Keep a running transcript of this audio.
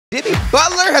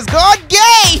Butler has gone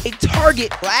gay. They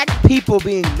target black people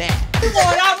being mad. We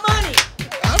want our money.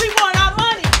 We want our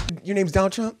money. Your name's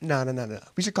Donald Trump? No.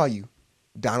 We should call you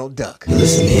Donald Duck.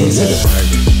 Listen in to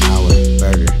the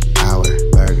Burger Hour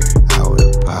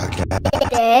podcast.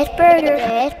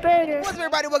 What's up,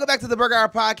 everybody? Welcome back to the Burger Hour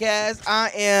podcast.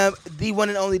 I am the one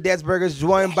and only Des Burgers,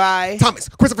 joined by Thomas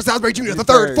Christopher Salisbury Jr., the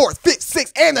third, fourth, fifth,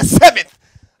 sixth, and the seventh.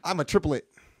 I'm a triplet.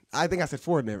 I think I said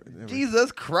four. Never.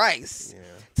 Jesus Christ. Yeah.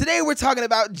 Today we're talking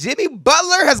about Jimmy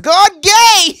Butler has gone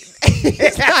gay.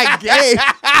 It's not gay.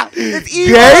 It's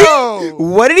emo. Gay?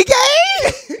 What did he gay?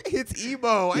 It's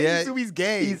emo. I assume he's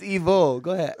gay. He's evil.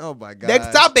 Go ahead. Oh my god.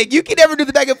 Next topic. You can never do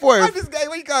the back and forth. I'm just gay.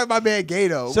 What you calling my man gay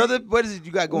though? So what is it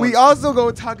you got going? We also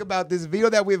gonna talk about this video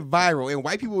that went viral and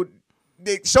white people.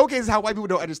 It showcases how white people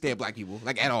don't understand black people,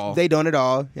 like at all. They don't at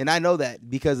all, and I know that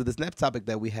because of this next topic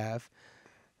that we have.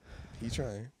 He's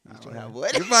trying. What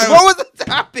was the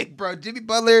topic, bro? Jimmy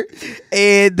Butler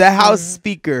and the House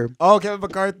Speaker. Oh, Kevin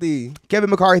McCarthy. Kevin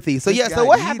McCarthy. So This so guy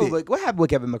what need happened? it. What happened with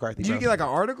Kevin McCarthy? Did you Bro? get like an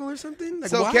article or something? Like,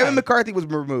 So why? Kevin McCarthy was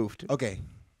removed. Okay,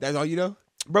 that's all you know.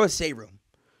 Bro, it's Shade Room.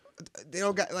 They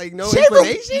don't got like no Shade Room.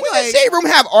 explanation. When does Shade Room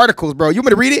have articles, bro? You want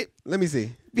me to read it? Let me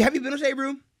see. Have you been on Shade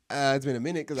Room? It's been a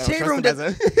minute because I Shade don't Room trust him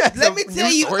as a Let me tell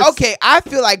news you. source. Okay, I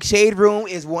feel like Shade Room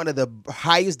is one of the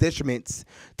highest detriments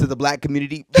to the black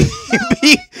community.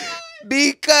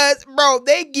 Because, bro,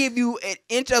 they give you an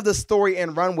inch of the story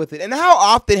and run with it. And how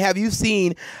often have you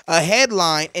seen a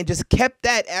headline and just kept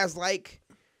that as like,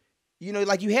 you know,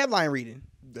 like you headline reading?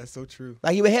 That's so true.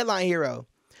 Like you a headline hero.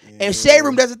 Yeah. And Shade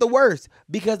Room does it the worst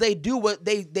because they do what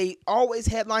they always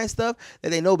headline stuff that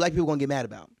they know black people gonna get mad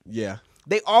about. Yeah.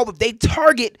 They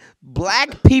target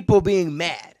black people being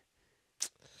mad.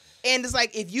 And it's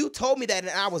like, if you told me that and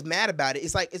I was mad about it,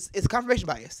 it's like, it's confirmation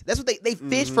bias. That's what they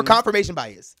fish for, confirmation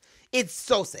bias. It's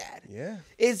so sad. Yeah.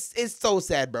 It's so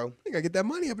sad, bro. I gotta get that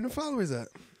money up and the followers up.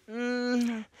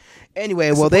 Anyway,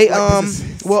 Support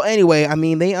I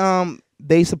mean,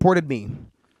 they supported me.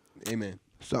 Amen.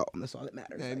 So that's all that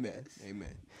matters. Amen.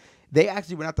 Amen. They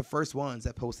actually were not the first ones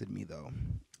that posted me though.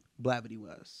 Blavity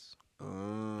was.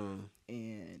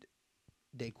 And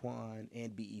Daquan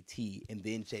and BET, and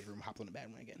then Shade Room hopped on the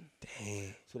bandwagon.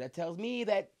 Dang. So that tells me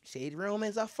that Shade Room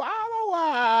is a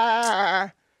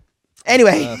follower.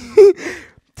 Anyway,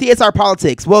 TSR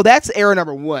politics. Well, that's error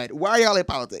number one. Why are y'all in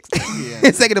politics?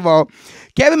 Yeah. Second of all,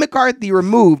 Kevin McCarthy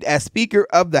removed as Speaker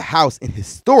of the House in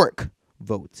historic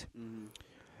vote.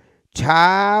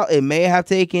 Child, it may have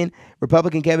taken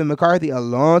Republican Kevin McCarthy a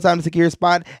long time to secure a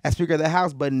spot as Speaker of the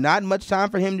House, but not much time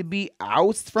for him to be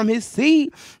ousted from his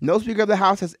seat. No Speaker of the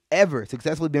House has ever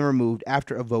successfully been removed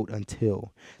after a vote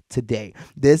until today.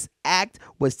 This act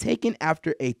was taken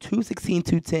after a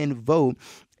 216-210 vote.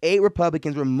 8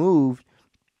 Republicans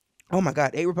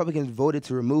voted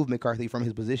to remove McCarthy from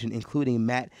his position, including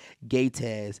Matt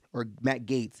Gaetz,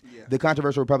 the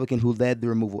controversial Republican who led the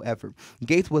removal effort.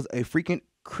 Gaetz was a frequent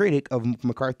critic of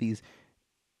McCarthy's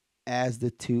as the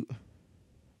two.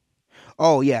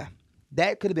 Oh, yeah.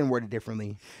 That could have been worded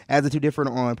differently. As the two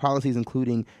different on policies,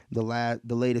 including the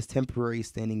latest temporary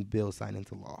standing bill signed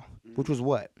into law. Which was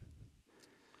what?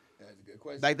 That's a good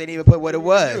question. Like, they didn't even put what it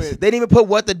was. They didn't even put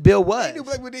what the bill was. They knew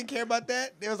black people didn't care about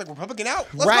that. They was like, Republican out.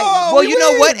 Let's Right. go. Well, We you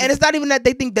know win. what? And it's not even that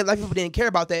they think that black people didn't care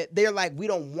about that. They're like, we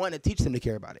don't want to teach them to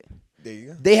care about it. There you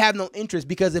go. They have no interest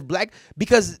because don't, you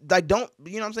know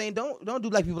what I'm saying? Don't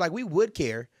do black people like we would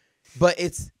care. But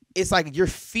it's like you're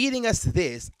feeding us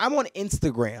this. I'm on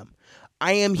Instagram.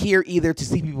 I am here either to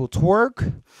see people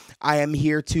twerk. I am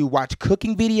here to watch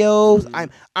cooking videos.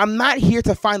 I'm not here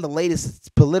to find the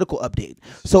latest political update.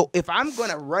 So if I'm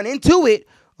gonna run into it,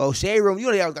 Shade Room, you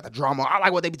know they always got the drama. I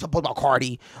like what they be talking about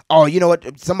Cardi. Oh, you know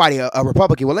what? Somebody a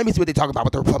Republican. Well, let me see what they talk about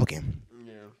with the Republican.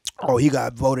 Yeah. Oh, he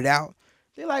got voted out.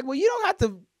 They're like, well, you don't have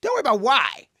to. Don't worry about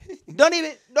why. Don't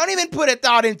even put a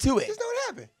thought into it. Just know what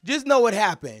happened. Just know what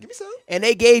happened. Give me some. And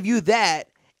they gave you that,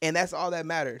 and that's all that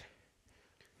mattered.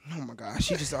 Oh my gosh,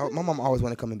 my mom always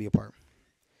wanted to come and be a part.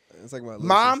 It's like my little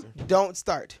Mom, sister. don't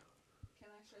start. Can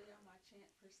I show y'all my chant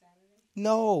for Saturday?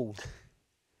 No.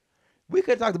 We could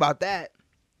have talked about that.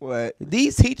 What?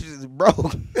 These teachers is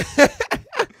broke.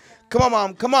 Come on,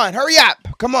 Mom. Come on. Hurry up.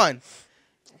 Come on.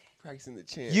 Practicing the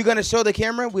chant. You gonna show the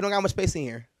camera? We don't got much space in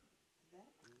here.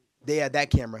 Yeah, that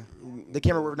camera. The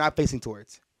camera we're not facing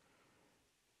towards.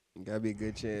 Gotta be a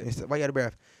good chant. Why you out of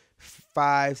breath?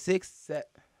 5, 6, 7.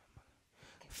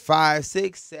 5,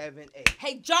 6, 7, 8.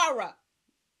 Hey, Jara.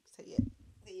 Say it.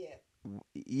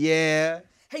 Yeah.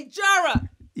 Hey, Jara.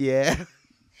 Yeah.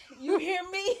 You hear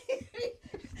me?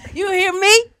 You hear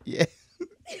me? Yeah.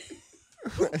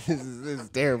 This is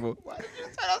terrible. Why did you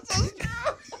turn out so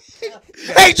strong?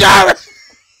 Hey, Jarvis.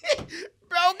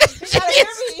 Bro, I'm scared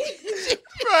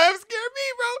me,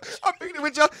 bro. I'm thinking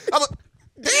with y'all. I'm like,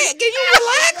 damn, can you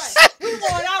relax? We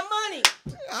want our money.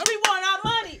 We want our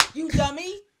money. You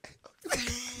dummy.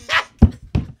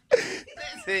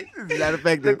 It's not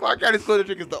effective. The Clark County School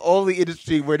District is the only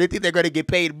industry where they think they're going to get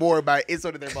paid more by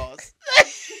insulting their boss.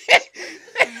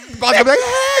 Boss gonna be like,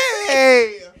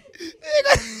 hey,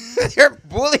 they're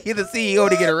bullying the CEO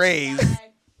to get a raise.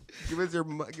 give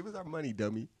us our money,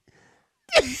 dummy.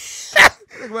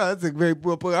 Like, well, that's a very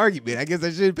poor argument. I guess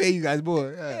I should pay you guys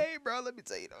more. Hey, bro, let me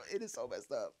tell you, though, it is so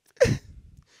messed up.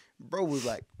 Bro was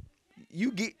like,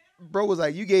 you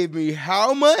gave me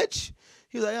how much?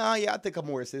 He was like, oh, yeah, I'll take a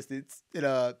more assistance. And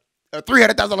a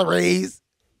 $300,000 raise.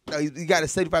 No, he got a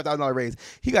 $75,000 raise.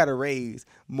 He got a raise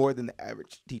more than the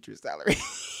average teacher's salary.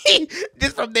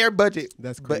 Just from their budget.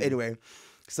 That's crazy. But anyway,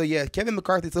 so yeah, Kevin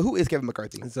McCarthy. So who is Kevin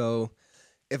McCarthy? So,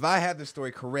 if I have the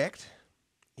story correct,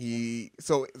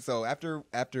 so after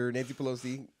Nancy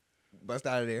Pelosi bust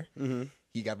out of there,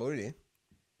 he got voted in.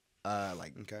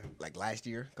 Like last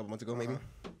year, a couple months ago, maybe.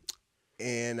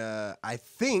 And I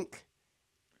think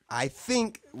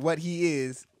what he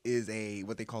is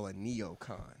what they call a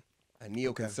neocon, a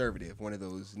neoconservative, one of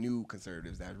those new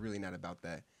conservatives that's really not about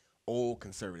that old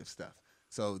conservative stuff.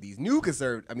 So these new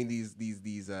conservatives, I mean these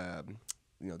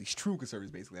true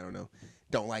conservatives, basically, I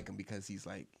don't like him because he's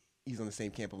on the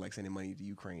same camp of like sending money to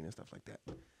Ukraine and stuff like that.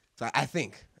 So I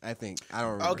think I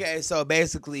don't remember. Okay, so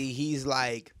basically he's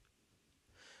like,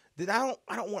 I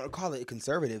don't want to call it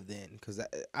conservative then, because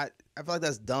I feel like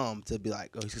that's dumb to be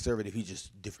like, oh, he's conservative, he's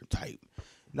just different type.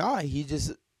 No, he's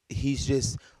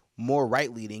just more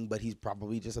right leaning, but he's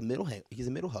probably just he's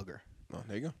a middle hugger. Oh,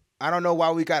 there you go. I don't know why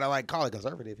we gotta like call it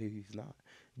conservative if he's not,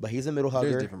 but he's a middle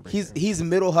hugger. He's a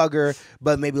middle hugger,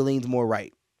 but maybe leans more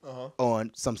right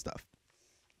on some stuff.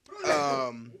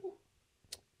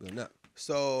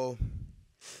 So,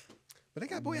 but they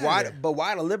got boy why? out there. But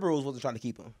why the liberals wasn't trying to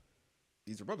keep him?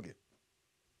 He's Republican.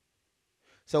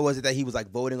 So was it that he was like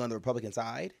voting on the Republican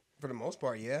side? For the most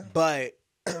part, yeah. But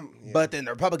yeah. But then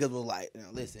the Republicans was like,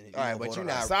 listen, if all right, you but you're you're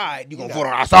not not side, you're you're gonna not-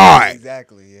 vote on our side.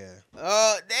 Exactly, yeah.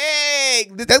 Oh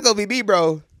dang, that's gonna be me,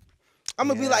 bro. I'm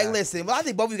gonna be like, Yeah. listen, well, I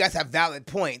think both of you guys have valid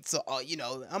points, so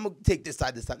I'm gonna take this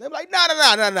side this time. They're like,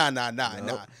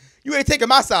 nah. You ain't taking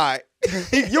my side.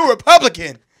 You're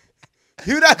Republican.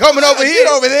 You're not coming over here.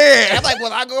 Over there. I'm like,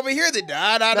 well, I'll go over here then.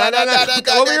 Nah.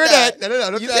 Come over here, Dad.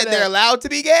 No. You said they're allowed to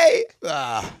be gay?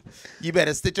 You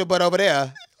better stitch your butt over there.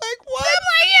 Like what? I'm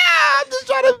like, yeah, I'm just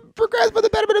trying to progress for the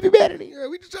betterment of humanity. Yeah,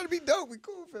 we just trying to be dope. We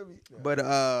cool, feel me? Yeah. But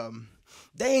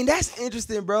dang, that's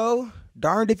interesting, bro.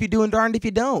 Darned if you do and darned if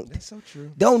you don't. That's so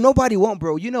true. Don't nobody won't,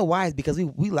 bro. You know why? It's because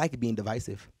we like it being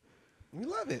divisive. We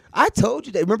love it. I told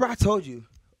you that. Remember, I told you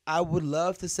I would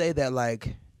love to say that,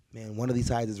 like, man, one of these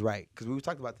sides is right, because we was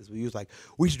talking about this. We was like,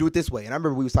 we should do it this way. And I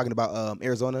remember we was talking about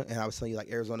Arizona, and I was telling you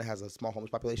like Arizona has a small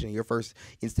homeless population. And your first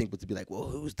instinct was to be like, well,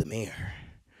 who's the mayor?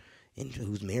 And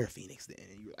who's mayor of Phoenix then?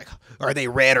 And you were like, are they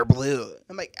red or blue?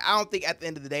 I'm like, I don't think at the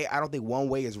end of the day, I don't think one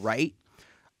way is right.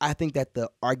 I think that the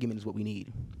argument is what we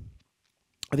need.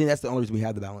 I think that's the only reason we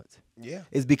have the balance. Yeah.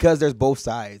 It's because there's both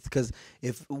sides. Because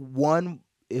if one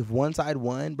side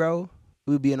won, bro,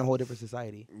 we would be in a whole different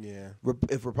society. Yeah.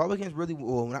 If Republicans really,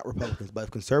 well, not Republicans, but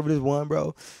if conservatives won,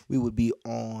 bro, we would be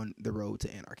on the road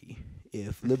to anarchy.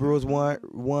 If liberals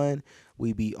won,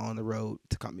 we'd be on the road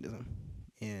to communism.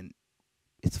 And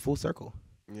it's full circle.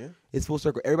 Yeah. It's full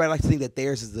circle. Everybody likes to think that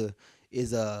theirs is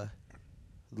the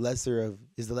lesser of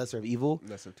evil.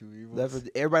 Lesser two evils.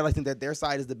 Everybody likes to think that their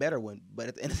side is the better one. But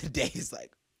at the end of the day, it's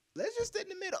like, let's just sit in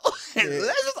the middle. Yeah.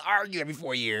 Let's just argue every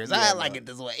 4 years. Yeah, I like it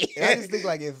this way. And I just think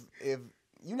like if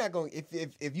you're not going,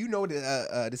 if you know that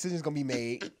a decision's gonna be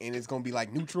made and it's gonna be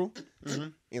like neutral,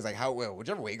 it's like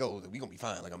whichever way it goes, we gonna be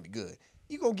fine. Like I'm gonna be good.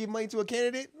 You gonna give money to a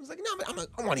candidate? It's like no,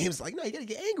 I want him. It's like no, you gotta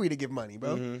get angry to give money,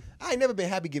 bro. I ain't never been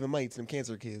happy giving money to them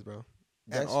cancer kids, bro.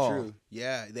 That's true.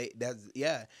 Yeah,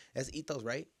 that's ethos,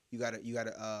 right? You gotta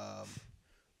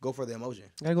go for the emotion.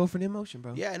 Gotta go for the emotion,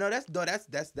 bro. Yeah, no,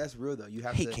 that's real though. You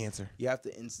have hate to cancer. You have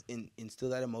to instill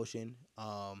that emotion.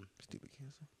 Stupid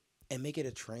cancer. And make it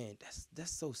a trend.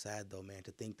 That's so sad though, man.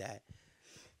 To think that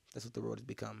that's what the world has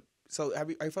become. So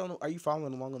are you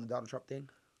following along on the Donald Trump thing?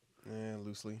 Yeah,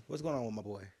 loosely. What's going on with my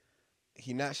boy?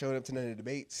 He not showing up to none of the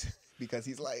debates because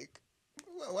he's like,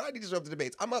 well, why do I need to show up to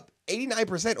debates? I'm up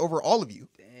 89% over all of you.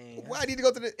 Dang. Why I need to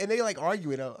go to and they like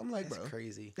arguing. I'm like, That's bro,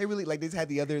 crazy. They really like they just had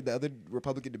the other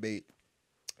Republican debate,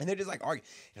 and they're just like arguing.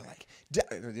 They're like,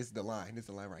 this is the line. This is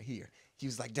the line right here. He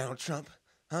was like, Donald Trump,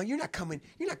 huh? You're not coming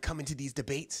to these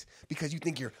debates because you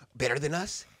think you're better than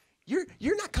us. You're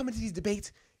not coming to these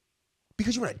debates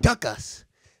because you want to duck us.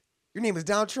 Your name is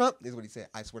Donald Trump. This is what he said.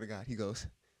 I swear to God. He goes,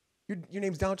 your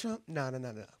name's Donald Trump? No.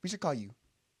 We should call you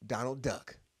Donald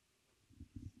Duck.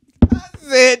 I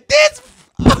said, this.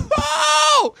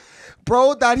 Oh!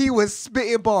 Bro thought he was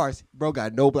spitting bars. Bro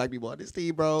got no black people on this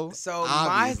team, bro. So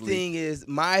Obviously.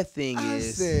 my thing I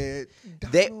is, said,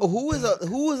 who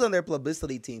was on their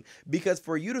publicity team? Because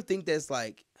for you to think that's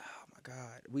like, oh my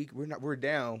God, we're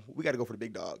down. We got to go for the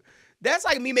big dog. That's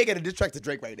like me making a diss track to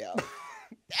Drake right now.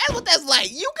 That's what that's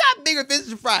like. You got bigger fish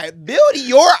to fry. Build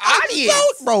your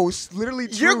audience, bro. It's literally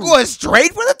true. You're going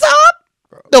straight for the top.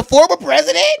 Bro. The former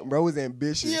president. Bro was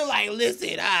ambitious. You're like,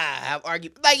 listen, I have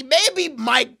argued. Like maybe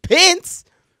Mike Pence.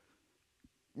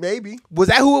 Maybe. Was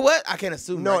that who it was? I can't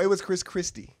assume. No, right? It was Chris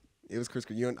Christie. It was Chris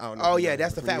Christie. I don't know. Oh yeah,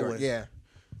 that's the fat one. Yeah.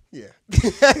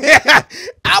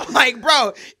 I'm like,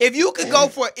 bro, if you could go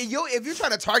for if you're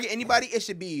trying to target anybody, it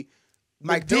should be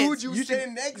Mike Pence. Dude, you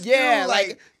sitting next to. Yeah,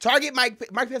 like target Mike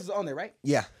Pence is on there, right?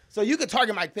 Yeah. So you could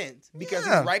target Mike Pence because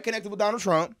he's right connected with Donald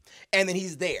Trump, and then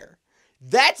he's there.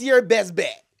 That's your best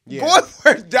bet. Yeah. Going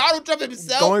for Donald Trump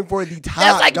himself. Going for the top.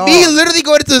 That's like dog. me literally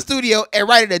going into the studio and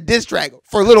writing a diss track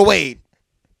for Lil Wayne.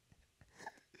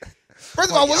 First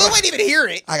of all, Lil Wayne didn't even hear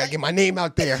it. I gotta get my name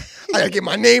out there.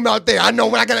 I know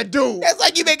what I gotta do. That's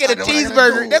like you making a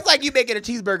cheeseburger. That's like you making a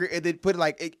cheeseburger and then put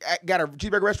got a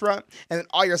cheeseburger restaurant and then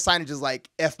all your signage is like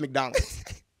F McDonald's.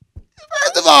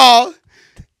 First of all,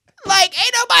 like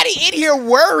ain't nobody in here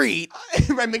worried.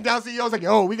 My McDonald's CEO was like,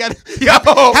 "Yo, we got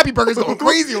Happy Burger's going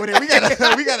crazy over there. We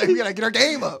gotta get our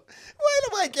game up." Why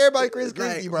nobody care about Chris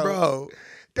Christie, bro?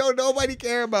 Don't nobody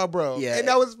care about bro. Yeah. And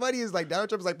that was funny is like Donald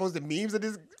Trump was like posting memes of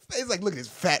his face. Like, look at his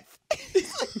fat.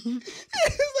 It's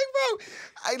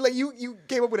like, bro, you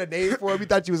came up with a name for him. You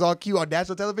thought you was all cute on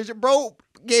national television, bro.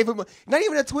 Gave him not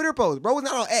even a Twitter post. Bro was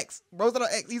not on X.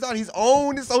 He's on his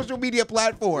own social media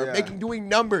platform, doing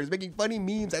numbers, making funny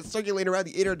memes that circulate around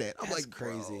the internet. I'm like,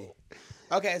 crazy.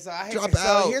 Okay, so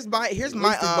here's my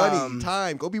money,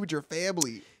 time. Go be with your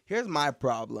family. Here's my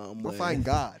problem. Find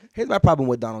God. Here's my problem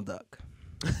with Donald Duck.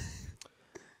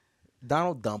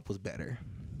 Donald Dump was better.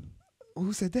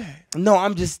 Who said that? No, I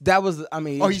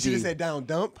mean. Oh, you should have said Donald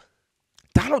Dump.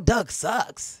 Donald Duck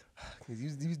sucks. He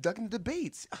was ducking the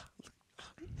debates.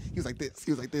 He was like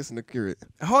this in the curate.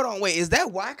 Hold on, wait. Is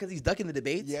that why? Because he's ducking the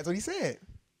debates? Yeah, that's what he said.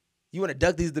 You want to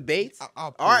duck these debates?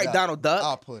 All right, Donald Duck.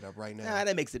 I'll pull it up right now. Nah,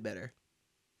 that makes it better.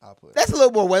 I'll put it. That's a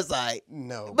little more West Side.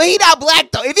 No. But he not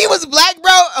black, though. If he was black,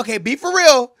 bro, okay, be for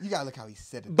real. You got to look how he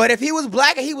said it. But if he was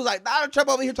black and he was like, Donald Trump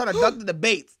over here trying to duck the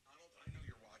debates. I know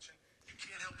you're watching. You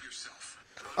can't help yourself.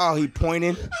 Oh, he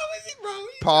pointing. How is he, bro?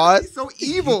 Pause. He's so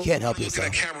evil. You can't help Look yourself.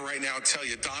 at that camera right now and tell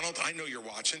you, Donald, I know you're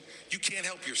watching. You can't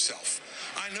help yourself.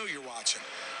 I know you're watching,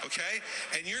 okay?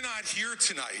 And you're not here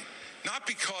tonight, not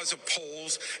because of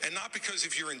polls and not because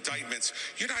of your indictments.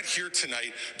 You're not here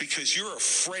tonight because you're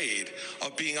afraid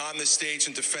of being on the stage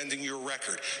and defending your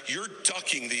record. You're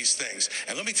ducking these things.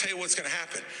 And let me tell you what's going to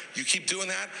happen. You keep doing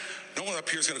that, no one up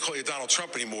here is going to call you Donald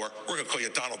Trump anymore. We're going to call you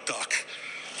Donald Duck.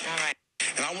 All right.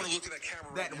 And I want to look at that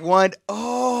camera right now. One,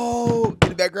 oh, in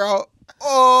the background.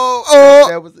 Oh,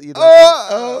 that was, you know,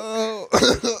 oh. I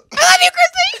love you,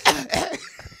 Christy.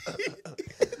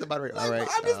 The moderator. All right.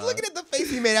 I'm just looking at the face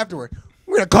he made afterward.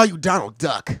 We're going to call you Donald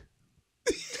Duck.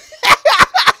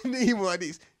 Need one of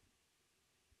these.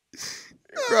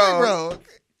 Bro.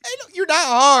 Hey, look, you're not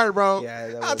hard, bro.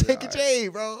 Yeah, I'll take a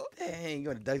chain, bro. Dang, you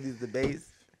want to duck these debates?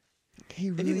 He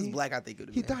If he was black, I think it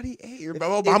would have been. He thought he ate. If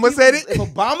Obama he said was- it.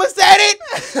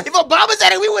 If Obama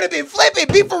said it, we would have been flipping.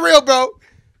 Be for real, bro.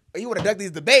 You would have ducked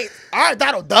these debates. All right,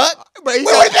 Donald Duck. But We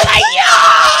would have been like,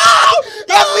 yo,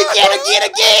 yes, we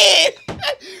can again.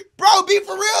 Bro, be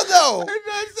for real, though.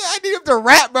 I need him to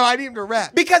rap, bro. I need him to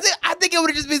rap. Because I think it would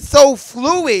have just been so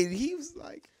fluid. He was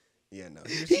like, Yeah, no.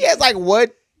 he has like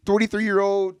what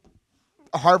 33-year-old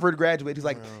Harvard graduate who's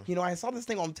like, you know, I saw this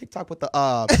thing on TikTok with the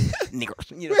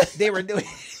niggers. You know, they were doing.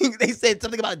 They said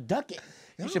something about ducking.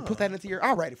 You should put that into your.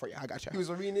 I'll write it for you. I got you. He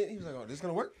was reading it. He was like, "Oh, this is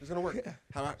gonna work. This is gonna work." Yeah.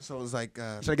 How about, so it was like,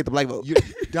 Should I get the black vote?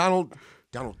 Donald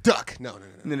Duck. No.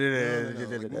 No.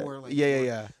 Like more like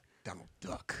Yeah. Donald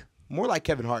Duck. More like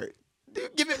Kevin Hart.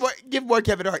 Dude, give more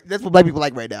Kevin Hart. That's what black people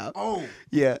like right now. Oh,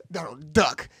 Yeah. Donald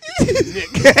Duck.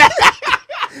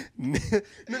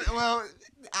 Well,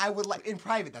 I would like in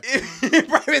private. That's good. In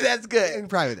private, that's good. In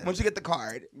private, that's Once you get the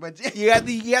card, but you have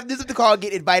to do the call,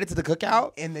 get invited to the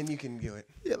cookout. and then you can do it.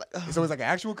 Yeah, like, So it's like an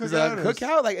actual is it cookout. a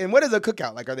cookout? Like, and what is a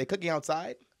cookout? Like, are they cooking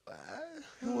outside?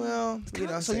 Well, you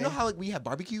know, So you know how like we have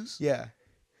barbecues? yeah.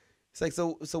 It's like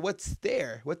so what's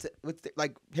there? What's there?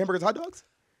 Like hamburgers, hot dogs?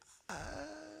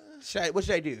 What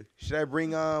should I do? Should I bring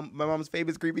my mom's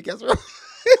favorite creepy casserole?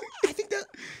 I think that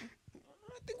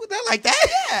like that.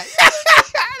 Yeah.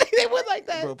 They went like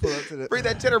that. Bro, pull up to the. Bring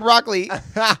that cheddar broccoli.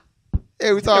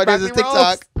 Hey, we saw it Cheddar as a broccoli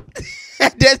TikTok.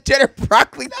 That's cheddar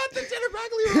broccoli. Not the cheddar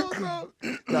broccoli rolls, bro.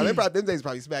 No, they probably them days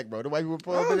probably smack, bro. The white people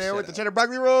pull up Oh, in there with shut the cheddar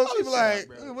broccoli rolls. Oh, People shut like,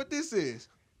 up, bro. what this is?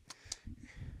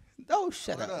 Oh,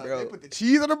 shut Hold up, up. bro. They put the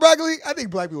cheese on the broccoli. I think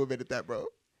black people invented that, bro.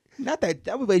 Not that.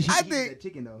 That was way I she think- that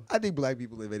chicken though. I think black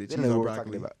people invented They cheese know what on we're talking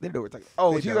broccoli. about. They know what we're talking about.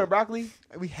 Oh, They cheese don't. on broccoli?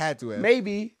 We had to have.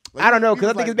 Maybe. Like, I don't know we because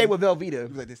I was think like it's made with It Velveeta.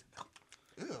 was like this.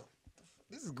 Ew,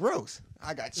 this is gross.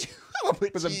 I got you. I'm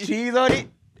gonna Put some cheese on it.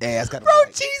 Yeah, that's kind of Bro,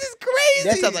 cheese is crazy.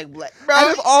 That sounds like black. Out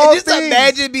Bro, of all just things.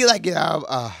 imagine be like, yeah,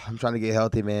 I'm trying to get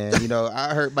healthy, man. You know,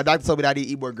 I heard my doctor told me that I need to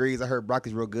eat more greens. I heard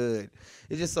broccoli's real good.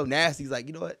 It's just so nasty. He's like,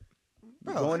 you know what?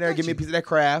 Bro, Go I in there and got give me a you. piece of that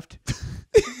Kraft.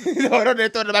 You know, I don't know,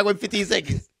 throw it in the back with 15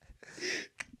 seconds.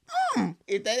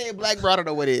 If that ain't black, bro, I don't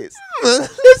know what is.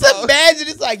 Just imagine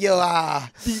it's like, yo,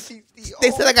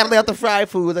 they said I gotta lay off the fried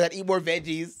foods. I gotta eat more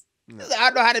veggies. I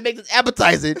don't know how to make this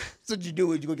appetizing. So what you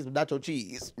do is you go get some nacho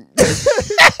cheese.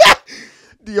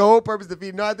 The whole purpose of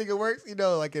feeding. No, I think it works. You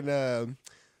know, like in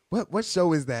what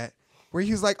show is that? Where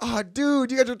he was like, "Oh,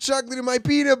 dude, you got your chocolate in my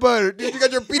peanut butter. Dude, you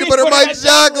got your peanut butter in my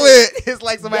chocolate." It's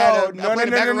like somebody had a plate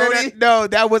of macaroni. No,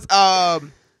 that was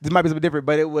this might be something different,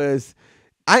 but it was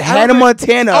I Hannah remember-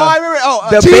 Montana. Oh, I remember. Oh,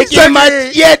 the cheese bacon,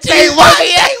 turkey. yeah, cheese, what?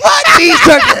 Cheese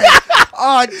turkey.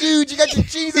 Oh, dude, you got your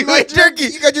cheese in my My jerky.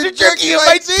 jerky. You got your Your jerky in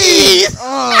my cheese. cheese.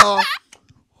 Oh.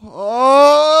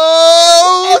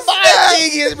 Oh, And my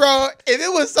thing is, bro, if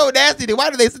it was so nasty, then why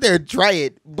do they sit there and try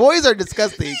it? Boys are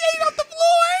disgusting. He ate off the floor.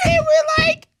 And we're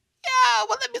like, yeah,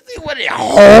 well, let me see what it is.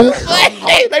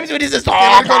 Let me see what this is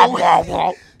talking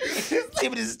See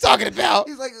what this is talking about.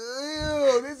 He's like,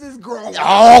 ew, this is gross.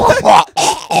 Oh,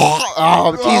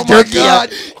 cheese my jerky.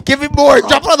 God. Give me more.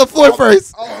 Drop it on the floor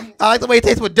first. I like the way it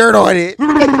tastes with dirt on it.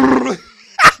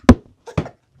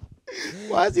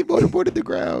 Why is he boarded the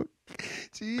ground?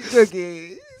 Cheese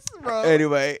cookies, bro.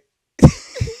 Anyway. You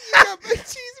got my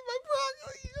cheese in my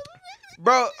broccoli.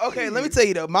 Bro, okay, let me tell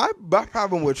you though, my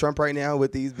problem with Trump right now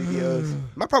with these videos,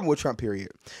 my problem with Trump, period.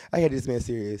 I had this man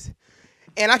serious.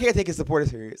 And I can't take his supporters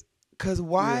serious. Cause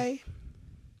why? Yeah.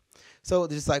 So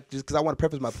just because I want to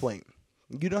preface my point.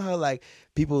 You know how like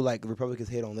people like Republicans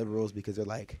hate on liberals because they're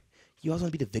like, you always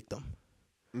want to be the victim.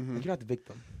 Mm-hmm. Like, you're not the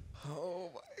victim. Oh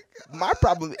my god. My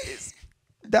problem is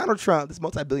Donald Trump, this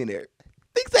multi-billionaire,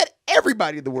 thinks that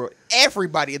everybody in the world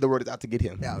is out to get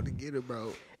him. Out to get it,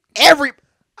 bro.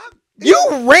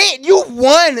 You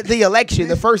won the election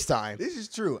the first time. This is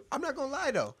true. I'm not gonna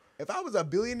lie though. If I was a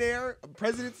billionaire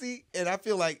presidency, and I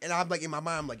feel like, and I'm like in my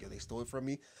mind, I'm like, yo, they stole it from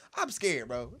me. I'm scared,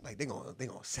 bro. Like they gonna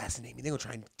assassinate me. They gonna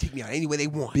try and take me out any way they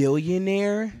want.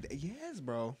 Billionaire? Yes,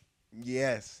 bro.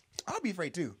 Yes. I'll be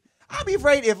afraid too. I'll be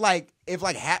afraid if half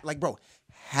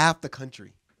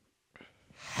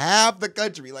the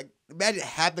country, like imagine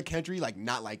half the country like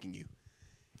not liking you.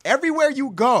 Everywhere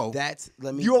you go,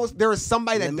 there is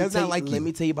somebody that does not like you. Let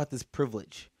me tell you about this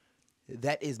privilege.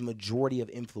 That is majority of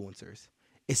influencers,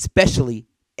 especially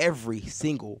every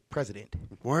single president.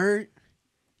 Word?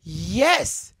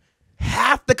 Yes.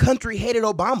 Half the country hated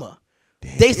Obama.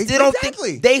 Damn, They still don't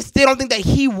exactly. think that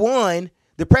he won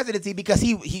the presidency because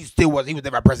he was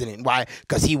never president. Why?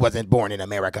 Because he wasn't born in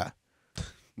America.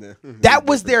 That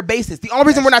was their basis. The only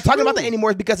reason we're not talking about that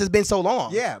anymore is because it's been so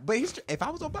long. Yeah, but if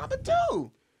I was Obama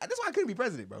too, that's why I couldn't be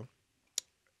president, bro.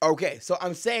 Okay, so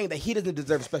I'm saying that he doesn't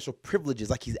deserve special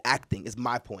privileges like he's acting, is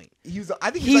my point.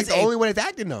 I think he's like the only one that's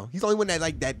acting though. He's the only one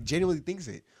that genuinely thinks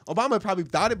it. Obama probably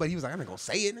thought it, but he was like, I'm not gonna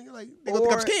say it. And like, they gonna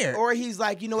think I'm scared. Or he's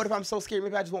like, you know what? If I'm so scared,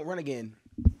 maybe I just won't run again.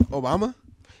 Obama?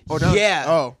 Oh no. Yeah.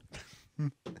 Oh.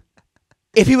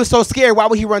 If he was so scared, why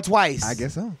would he run twice? I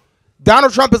guess so.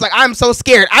 Donald Trump is like, I'm so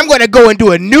scared. I'm going to go and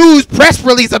do a news press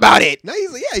release about it. No,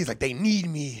 he's like, they need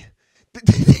me.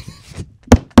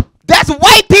 That's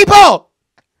white people.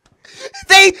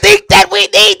 They think that we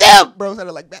need them. Bro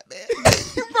sounded like Batman. Bro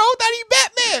thought he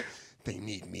Batman. They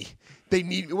need me. They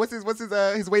need me. What's his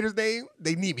waiter's name?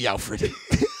 They need me, Alfred.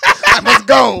 I must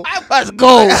go. I must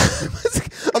go.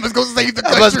 I must go save the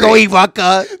country. I must go, Ivanka.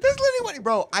 That's literally what,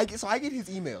 bro. I get his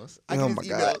emails. I get his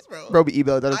emails, bro. Bro, be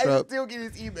emailing Donald I Trump. still get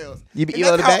his emails. You be And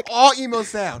emailing that's it back? how all emails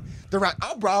sound. They're out.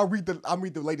 I'll read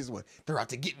the latest one. They're out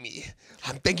to get me.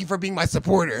 Thank you for being my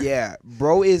supporter. Yeah,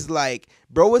 bro is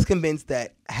convinced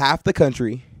that half the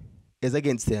country is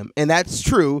against him, and that's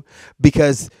true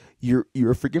because you're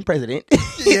a freaking president.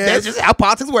 Yes. That's just how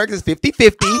politics works. It's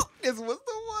 50-50. Oh, this was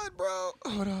the one, bro.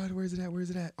 Hold on. Where's it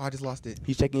at? Oh, I just lost it.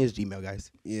 He's checking his Gmail, guys.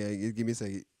 Yeah, give me a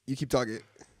second. You keep talking.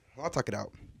 I'll talk it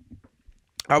out.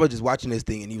 I was just watching this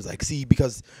thing, and he was like, see,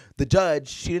 because the judge,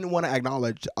 she didn't want to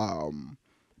acknowledge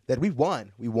that that we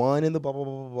won. We won in the blah blah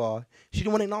blah blah blah. She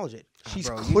didn't want to acknowledge it. She's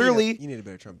Bro, clearly you need a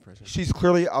better Trump impression. she's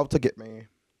clearly out to get me,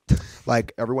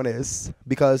 like everyone is,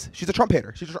 because she's a Trump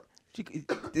hater.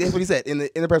 That's what he said in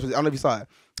the press. I don't know if you saw it.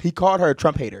 He called her a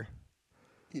Trump hater.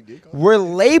 He did. We're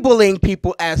labeling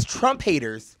people as Trump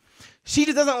haters. She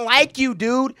just doesn't like you,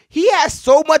 dude. He has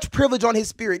so much privilege on his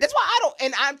spirit. That's why I don't,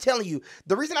 and I'm telling you,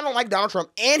 the reason I don't like Donald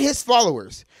Trump and his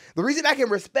followers, the reason I can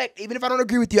respect, even if I don't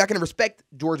agree with you, I can respect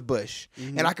George Bush.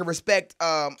 And I can respect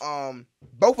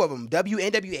both of them, W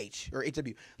and WH, or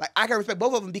HW. Like, I can respect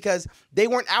both of them because they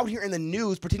weren't out here in the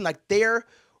news pretending like their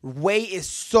way is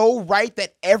so right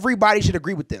that everybody should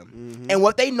agree with them. And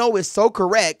what they know is so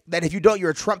correct that if you don't, you're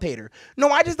a Trump hater. No,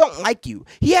 I just don't like you.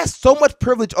 He has so much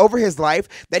privilege over his life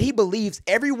that he believes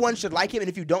everyone should like him, and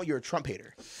if you don't, you're a Trump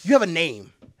hater. You have a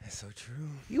name. That's so true.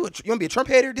 You want to be a Trump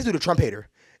hater? This dude a Trump hater.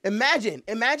 Imagine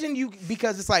you,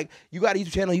 because it's like you got a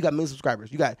YouTube channel, you got millions of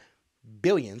subscribers, you got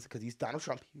billions, because he's Donald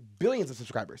Trump, billions of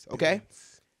subscribers, okay?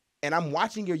 And I'm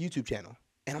watching your YouTube channel,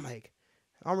 and I'm like,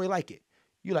 I don't really like it.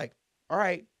 You're like, all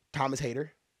right, Thomas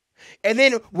hater. And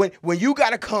then when you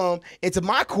gotta come into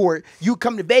my court, you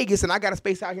come to Vegas and I got a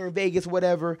space out here in Vegas,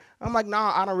 whatever. I'm like,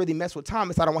 nah, I don't really mess with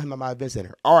Thomas. I don't want him at my event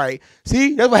center. All right,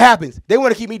 see, that's what happens. They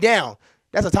want to keep me down.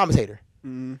 That's a Thomas hater.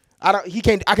 I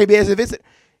can't be as a visit.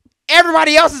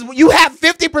 Everybody else is. You have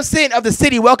 50% of the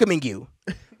city welcoming you,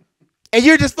 and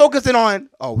you're just focusing on.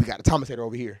 Oh, we got a Thomas hater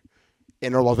over here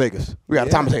in Las Vegas. We got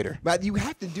a Thomas hater. But you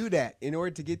have to do that in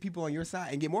order to get people on your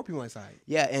side and get more people on your side.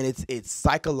 Yeah, and it's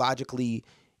psychologically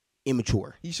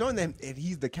immature. He's showing them and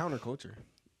he's the counterculture.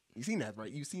 You seen that,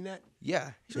 right? You seen that?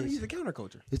 Yeah, He's the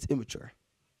counterculture. it's immature,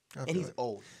 and he's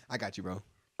old. I got you, bro.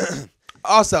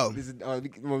 Also, This is, want me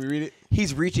to read it?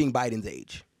 he's reaching Biden's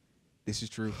age. This is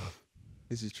true.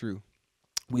 This is true.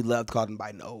 We loved calling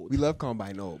Biden old. We love calling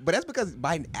Biden old, but that's because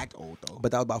Biden act old though.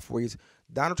 But that was about 4 years.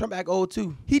 Donald Trump act old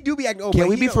too. He do be acting old. Can but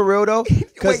we he be don't- for real though?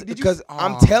 Wait, did you- Because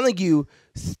I'm telling you,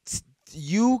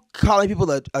 you calling people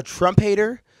a Trump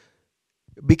hater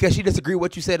because she disagree with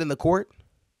what you said in the court.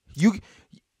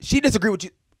 She disagree with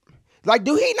you. Like,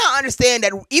 do he not understand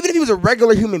that even if he was a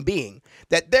regular human being,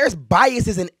 that there's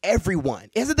biases in everyone?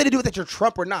 It has nothing to do with that you're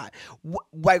Trump or not.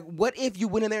 What if you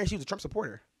went in there and she was a Trump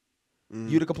supporter?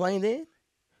 You'd have complained then?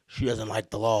 She doesn't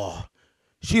like the law.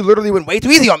 She literally went way too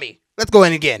easy on me. Let's go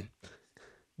in again.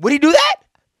 Would he do that?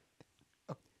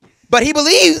 But he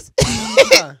believes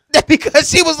that because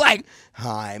she was like,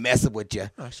 I ain't messing with you.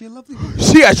 Oh, she a lovely woman.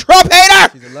 She a Trump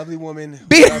hater. She's a lovely woman.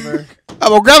 Beat Whatever. I'm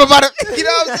gonna grab about it. You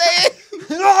know what I'm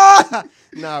saying?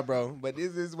 Nah, bro. But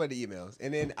this is what the emails.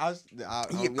 And then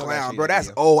He a clown, bro. That's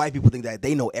old white people think that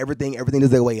they know everything. Everything is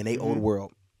their way in their old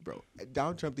world. Bro,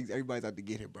 Donald Trump thinks everybody's out to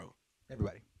get him, bro.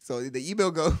 Everybody. So the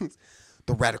email goes,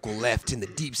 the radical left and the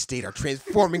deep state are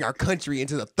transforming our country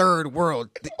into the third world.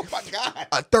 Oh my God.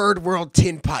 A third world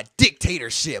tin pot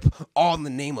dictatorship, all in the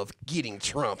name of getting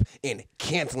Trump and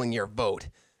canceling your vote.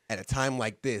 At a time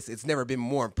like this, it's never been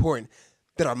more important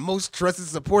that our most trusted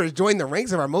supporters join the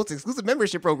ranks of our most exclusive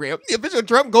membership program, the official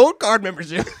Trump Gold Card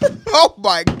membership. Oh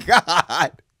my God.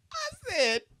 I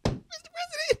said, Mr.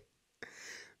 President.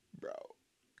 Bro.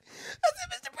 I said,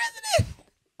 Mr.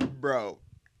 President. Bro.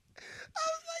 I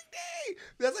was like, dang.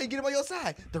 That's how you get them on your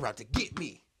side. They're out to get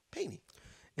me. Pay me.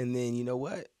 And then you know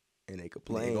what? And they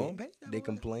complain. gonna pay that They one.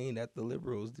 complain that the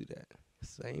liberals do that.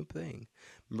 Same thing.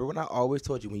 Remember when I always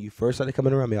told you, when you first started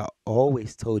coming around me, I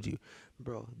always told you,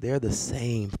 bro, they're the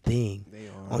same thing. They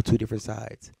are. On two different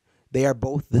sides. They are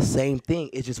both the same thing.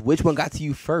 It's just which one got to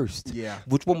you first. Yeah.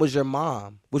 Which one was your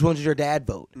mom? Which one did your dad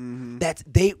vote?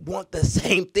 They want the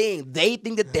same thing. They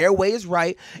think that their way is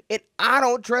right, and I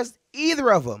don't trust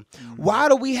either of them. Why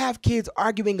do we have kids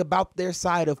arguing about their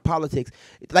side of politics?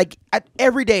 Like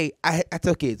every day, I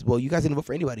tell kids, well, you guys didn't vote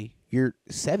for anybody. You're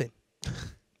 7.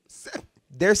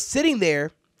 They're sitting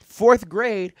there, 4th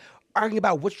grade, arguing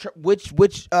about which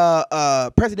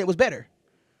president was better.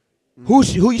 Who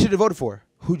you should have voted for?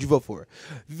 Who'd you vote for?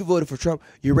 If you voted for Trump,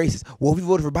 you're racist. Well, if you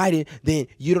voted for Biden, then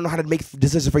you don't know how to make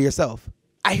decisions for yourself.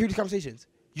 I hear these conversations.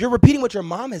 You're repeating what your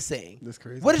mom is saying. That's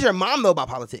crazy. What does your mom know about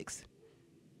politics?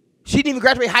 She didn't even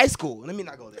graduate high school. Let me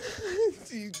not go there.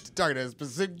 You talking to a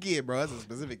specific kid, bro. That's a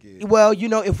specific kid. Well, you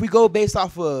know, if we go based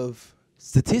off of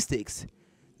statistics,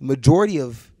 majority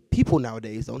of people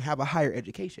nowadays don't have a higher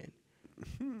education.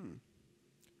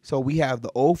 So we have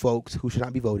the old folks who should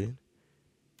not be voting.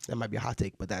 That might be a hot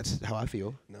take, but that's how I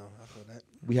feel. No, I feel that.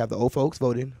 We have the old folks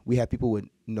voting. We have people with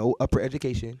no upper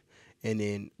education. And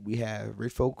then we have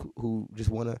rich folk who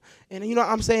just want to. And you know what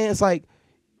I'm saying? It's like,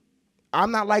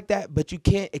 I'm not like that, but you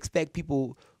can't expect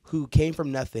people who came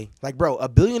from nothing. Like, bro, a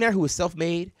billionaire who is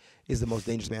self-made is the most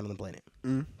dangerous man on the planet.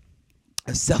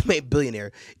 A self-made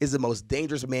billionaire is the most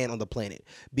dangerous man on the planet,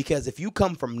 because if you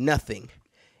come from nothing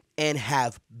and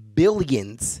have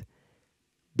billions,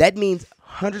 that means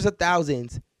hundreds of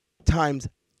thousands times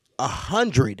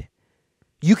 100.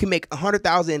 You can make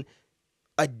 100,000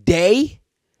 a day.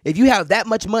 If you have that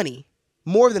much money,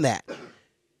 more than that,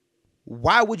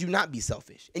 why would you not be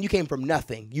selfish? And you came from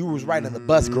nothing. You was riding on the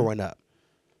bus growing up.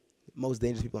 Most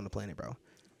dangerous people on the planet, bro.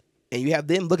 And you have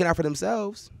them looking out for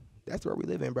themselves. That's where we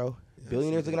live in, bro.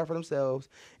 Billionaires looking out for themselves,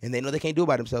 and they know they can't do it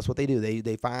by themselves. What they do,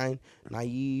 they find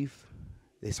naive.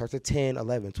 They start at 10,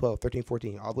 11, 12, 13,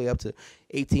 14, all the way up to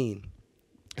 18.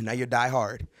 And now you're die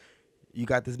hard. You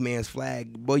got this man's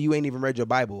flag. Boy, you ain't even read your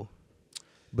Bible.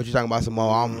 But you're talking about some,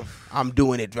 I'm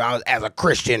doing it as a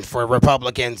Christian for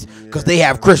Republicans because they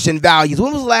have Christian values.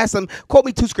 When was the last time? Quote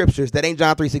me 2 scriptures that ain't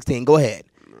John 3:16. Go ahead.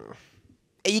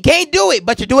 And you can't do it,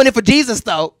 but you're doing it for Jesus,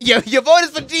 though. Your vote is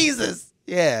for Jesus.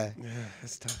 Yeah. Yeah,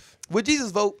 that's tough. Would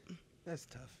Jesus vote? That's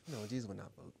tough. No, Jesus would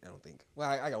not vote. I don't think. Well,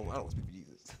 I don't want to speak for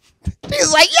Jesus.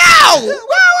 Jesus like, yo! Whoa.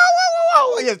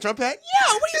 Oh, yeah, Trump hat?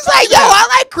 Yo, what are you like, yo,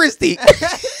 I like Christy.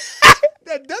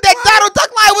 That Donald Duck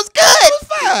line was good.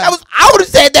 I would have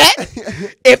said that.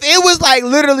 If it was like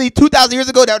literally 2,000 years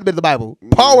ago, that would have been the Bible.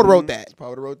 Paul would have wrote that. Paul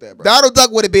would have wrote that, bro. Donald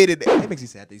Duck would have been in there. It makes me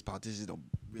sad that these politicians don't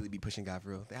really be pushing God for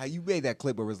real. How you made that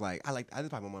clip where it was like, this is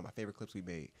probably one of my favorite clips we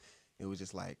made. It was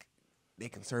just like, they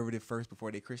conservative first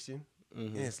before they Christian.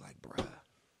 And it's like, bruh.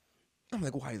 I'm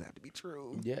like, why does that have to be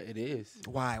true? Yeah, it is.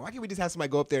 Why? Why can't we just have somebody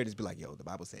go up there and just be like, yo, the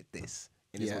Bible said this.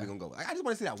 And this is where we're gonna go. I just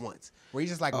want to see that once. Where he's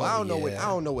just like, well, I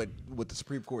don't know what the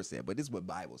Supreme Court said, but this is what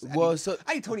Bible said. Well,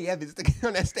 I need Tony Evans to get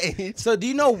on that stage. So do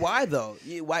you know why though?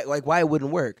 Why it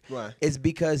wouldn't work? Why? It's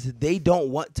because they don't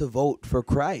want to vote for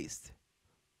Christ.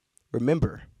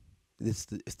 Remember, it's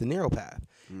the narrow path.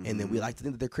 And then we like to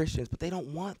think that they're Christians, but they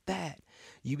don't want that.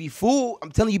 You be fooled.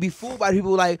 I'm telling you, be fooled by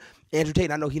people like Andrew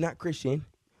Tate. I know he's not Christian,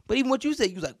 but even what you said,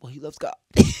 you was like, well, he loves God.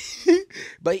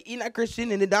 But he's not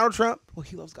Christian. And then Donald Trump, well,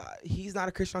 he loves God. He's not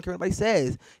a Christian. I don't care what anybody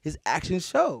says. His actions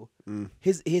show.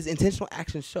 His intentional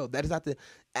actions show. That is not the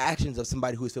actions of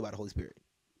somebody who is filled by the Holy Spirit.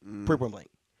 Point blank.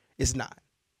 It's not.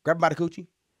 Grab him by the coochie,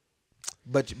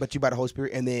 but you by the Holy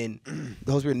Spirit, and then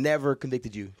the Holy Spirit never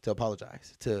convicted you to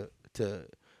apologize, to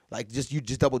like you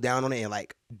just double down on it and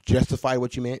like justify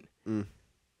what you meant.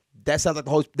 That sounds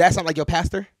like that sounds like your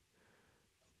pastor.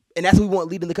 And that's what we want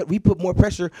leading the country. We put more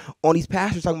pressure on these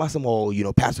pastors talking about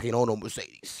pastor can't own no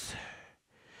Mercedes.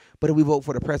 But if we vote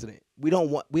for the president, we don't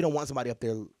want somebody up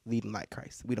there leading like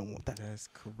Christ. We don't want that. That's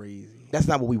crazy. That's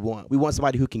not what we want. We want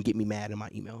somebody who can get me mad in my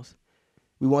emails.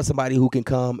 We want somebody who can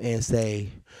come and say,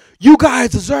 you guys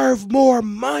deserve more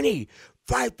money.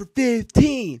 Fight for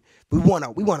 15. We want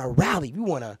a rally. We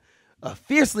want a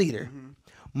fierce leader.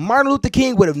 Martin Luther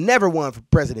King would have never won for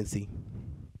presidency.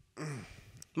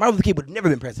 Martin Luther King would have never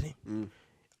been president.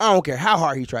 I don't care how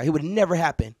hard he tried. It would never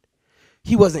happen.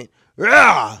 He wasn't,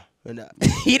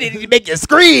 he didn't even make you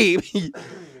scream.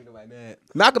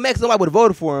 Malcolm X, nobody would have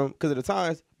voted for him because of the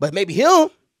times. But maybe him,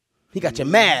 he got you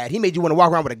mad. He made you want to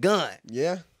walk around with a gun.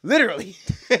 Yeah. Literally.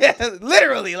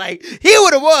 Literally. Like, he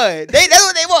would have won. That's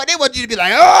what they want. They want you to be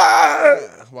like,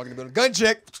 walking in the building, gun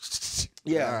check.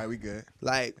 Yeah. All right, we good.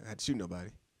 Like, I had to shoot nobody.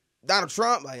 Donald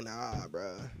Trump, like, nah,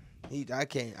 bro. I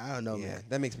don't know, man.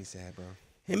 That makes me sad, bro.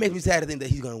 It makes me sad to think that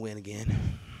he's going to win again.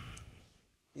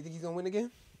 You think he's going to win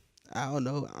again? I don't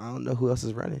know. I don't know who else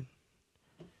is running.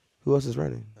 Who else is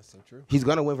running? That's so true. He's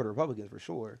going to win for the Republicans for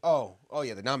sure. Oh,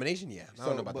 yeah, the nomination, yeah. I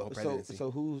don't know about the whole presidency. So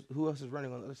who else is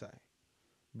running on the other side?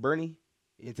 Bernie?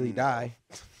 Until he die.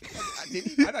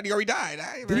 I thought he already died.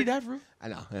 Did he die for real? I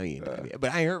know. He ain't died yet.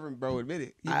 But I ain't heard from bro admit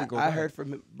it. I heard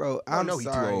from him. Bro, I'm know he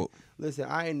too sorry. old. Listen,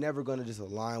 I ain't never going to just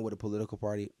align with a political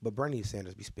party, but Bernie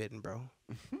Sanders be spitting, bro.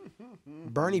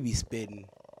 Bernie be spitting.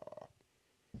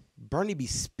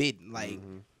 Like,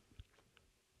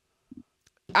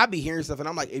 I be hearing stuff, and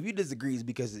I'm like, if you disagree, it's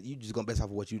because you just going to base off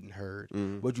of what you done heard,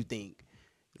 what you think.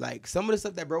 Like, some of the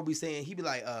stuff that bro be saying, he be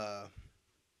like,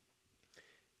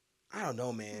 I don't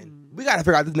know, man. We got to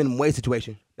figure out this minimum wage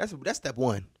situation. That's step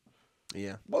one.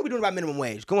 Yeah. What are we doing about minimum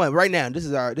wage? Come on, right now. This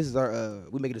is our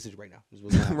we make a decision right now. This is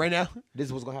what's gonna happen. Right now? This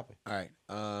is what's going to happen. All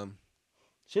right.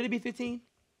 Should it be 15?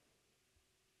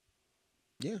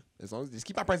 Yeah. As long as just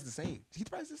keep our prices the same. Just keep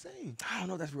the price the same. I don't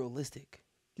know if that's realistic.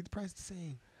 Keep the price the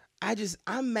same.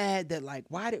 I'm mad that, like,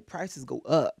 why did prices go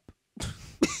up?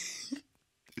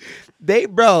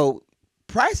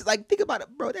 Prices, like, think about it,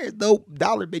 bro. There's no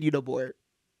dollar menu no more.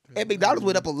 And McDonald's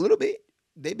went up a little bit.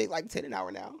 They make like 10 an hour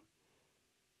now.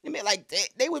 They made like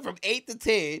they went from 8 to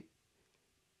 10.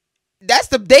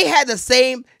 They had the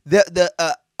same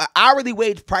an hourly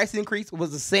wage price increase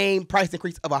was the same price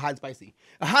increase of a hot and spicy.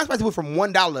 A hot and spicy went from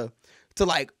 $1 to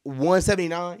like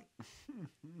 $1.79,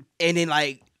 and then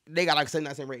like they got like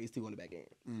 79-cent raise too on the back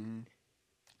end.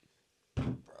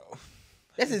 Bro,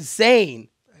 That's insane.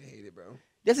 I hate it, bro.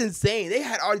 That's insane. They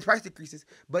had all these price increases,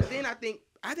 but then I think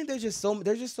there's just so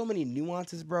many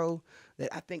nuances, bro,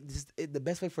 that I think the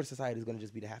best way for society is going to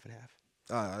just be the half and half.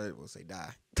 I will say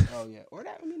die. Oh yeah, or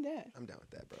that. I mean that. I'm down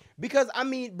with that, bro. Because I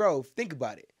mean, bro, think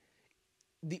about it.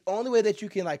 The only way that you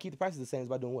can like keep the prices the same is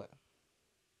by doing what?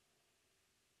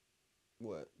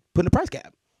 What? Putting a price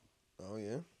cap. Oh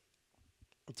yeah.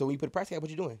 So when you put a price cap, what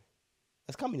you doing?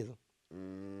 That's communism.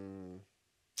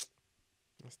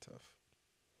 That's tough.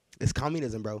 It's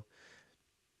communism, bro.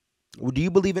 Well, do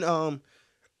you believe in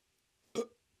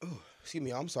excuse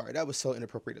me, I'm sorry. That was so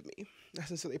inappropriate of me. I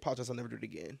sincerely apologize. I'll never do it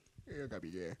again. Yeah, gotta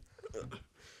be there.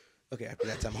 Okay, after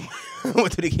that time, I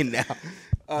want to do it again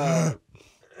now.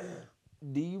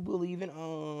 Do you believe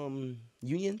in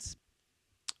unions?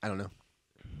 I don't know.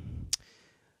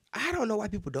 I don't know why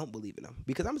people don't believe in them.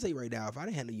 Because I'm gonna tell you right now, if I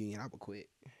didn't have a union, I would quit.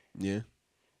 Yeah.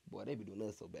 Boy, they be doing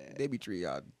us so bad. They be treating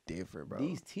y'all different, bro.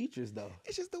 These teachers, though.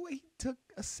 It's just the way he took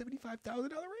a $75,000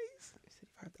 raise.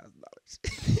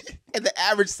 $75,000. And the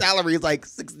average salary is like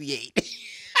 $68,000.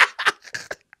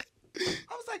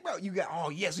 I was like, bro, you got, oh,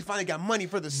 yes, we finally got money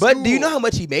for the school. But do you know how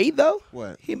much he made, though?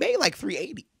 What? He made like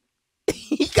 $380,000.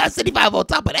 He got $75,000 on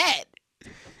top of that.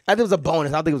 I think it was a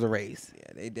bonus. I don't think it was a raise.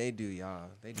 Yeah, they do, y'all.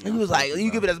 They do. He was like,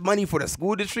 you giving us money for the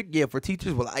school district? Yeah, for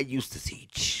teachers? Well, I used to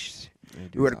teach.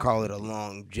 You were to call it a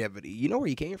longevity. You know where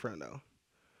he came from, though?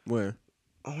 Where?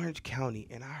 Orange County.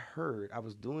 And I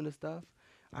was doing this stuff.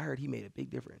 I heard he made a big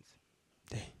difference.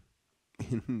 Dang.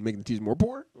 Making the teachers more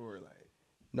poor? Or like?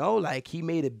 No, like he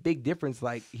made a big difference.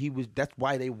 Like that's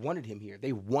why they wanted him here.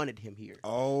 They wanted him here.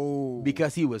 Oh.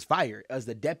 Because he was fired as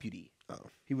the deputy. Oh.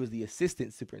 He was the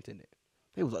assistant superintendent.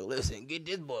 They was like, listen, get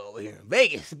this boy over here.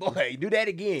 Vegas, boy, do that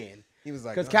again. He was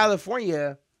like, because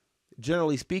California,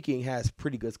 generally speaking, has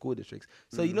pretty good school districts.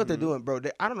 So you know what they're doing, bro?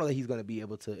 I don't know that he's going to be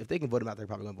able to. If they can vote him out, they're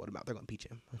probably going to vote him out. They're going to impeach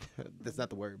him. That's not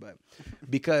the word, but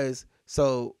because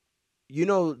you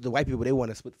know the white people, they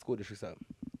want to split the school districts up.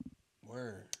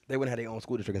 Word. They want to have their own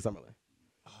school district in Summerlin,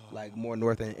 like more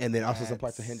north and then also some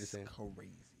parts of Henderson.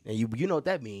 Crazy. And you know what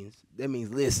that means? That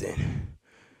means listen,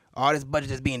 all this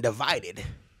budget is being divided.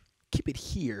 Keep it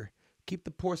here. Keep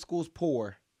the poor schools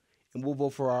poor, and we'll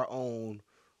vote for our own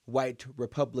white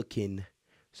Republican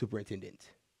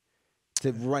superintendent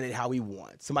to run it how we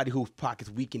want. Somebody whose pockets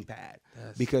we can pad.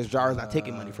 Because Jar's not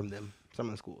taking money from them. Some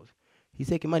of the schools, he's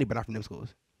taking money, but not from them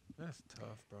schools. That's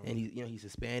tough, bro. And he's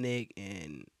Hispanic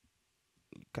and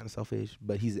kind of selfish,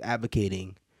 but he's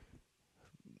advocating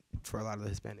for a lot of the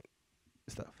Hispanic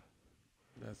stuff.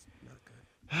 That's not good.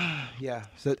 Yeah,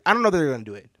 so I don't know that they're gonna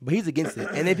do it, but he's against it.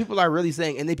 And then people are really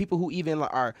saying, and then people who even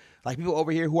are like people over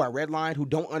here who are redlined, who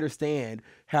don't understand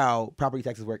how property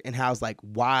taxes work and how it's like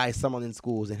why Summerlin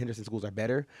schools and Henderson schools are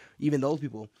better. Even those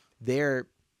people, they're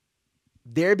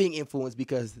being influenced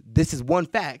because this is one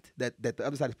fact that the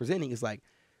other side is presenting is like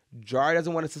Jar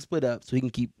doesn't want us to split up so he can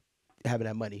keep having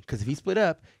that money. Because if he split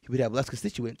up, he would have less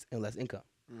constituents and less income.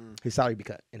 His salary would be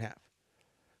cut in half.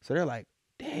 So they're like,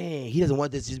 dang, he doesn't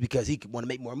want this just because he want to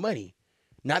make more money,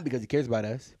 not because he cares about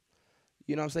us.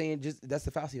 You know what I'm saying? Just that's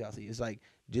the fallacy. It's like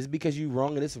just because you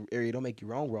wrong in this area don't make you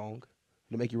wrong.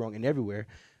 Don't make you wrong in everywhere.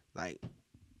 Like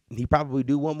he probably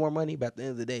do want more money, but at the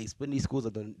end of the day, splitting these schools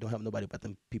up don't help nobody but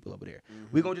them people over there.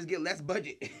 We're gonna just get less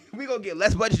budget. We're gonna get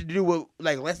less budget to do what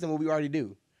less than what we already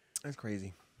do. That's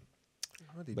crazy.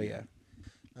 But yeah.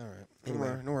 All right.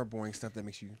 Anyway. No more boring stuff that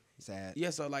makes you sad. Yeah.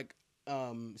 So like,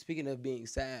 speaking of being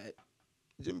sad,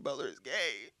 Jimmy Butler is gay.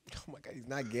 Oh my God, he's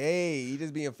not gay. He's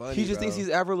just being funny. He just thinks he's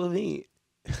Avril Lavigne.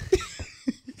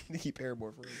 He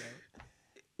Paramore for him.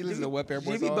 He listens to what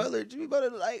Paramore Jimmy song? Butler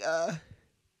like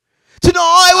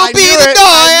tonight will I be knew the it.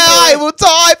 night I will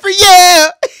die for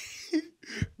you.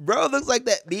 Bro, it looks like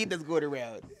that meme that's going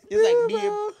around. It's like me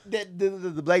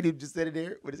and the black dude just sitting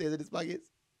there with his hands in his pockets.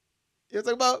 You know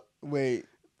what I'm talking about? Wait.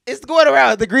 It's going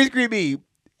around, the green screen meme.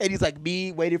 And he's like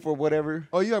me waiting for whatever.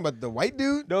 Oh, you talking about the white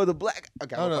dude? No, the black.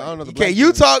 Okay, I don't know the Okay, black you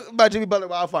dude. talk about Jimmy Butler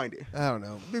while I'll find it. I don't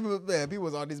know. People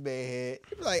was on this bad head.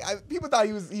 People thought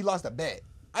he lost a bet.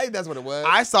 I think that's what it was.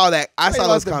 I saw that. I saw those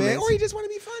lost a bet, comments. or he just want to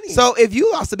be funny. So if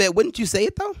you lost a bet, wouldn't you say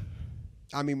it though?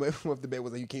 I mean, what if the bet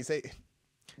was like you can't say it?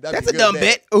 That's a dumb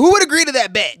bet. Who would agree to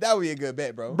that bet? That would be a good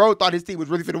bet, bro. Bro thought his team was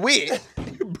really finna win.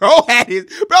 Bro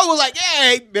was like,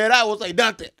 yeah, man, I will say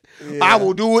nothing. Yeah. I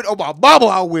will do it on my bubble.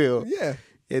 I will. Yeah.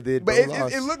 It did, But bro,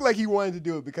 it looked like he wanted to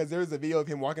do it because there was a video of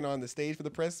him walking on the stage for the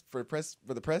press,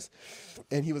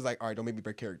 and he was like, "All right, don't make me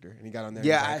break character." And he got on there.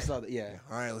 Yeah, and he I was saw that. Yeah. like,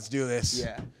 all right, let's do this.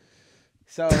 Yeah.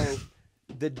 So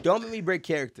the don't make me break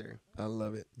character. I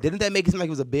love it. Didn't that make it seem like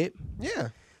it was a bit? Yeah,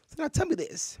 So now tell me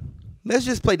this. Let's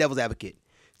just play devil's advocate.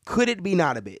 Could it be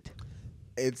not a bit?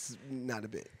 it's not a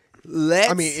bit. Let's.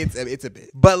 I mean, it's a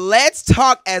bit. But let's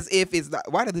talk as if it's not.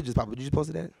 Why did it just pop up? Did you just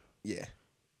post that? Yeah,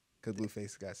 because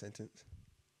Blueface got sentenced.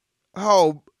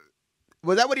 Oh,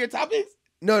 was that one of your topics?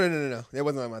 No. That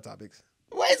wasn't on my topics.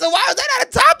 Wait, so why was that not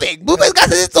a topic? Blueface got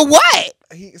sentenced to what?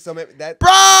 So maybe that.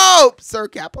 Bro, Sir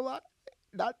Capelot,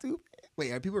 not too. Wait,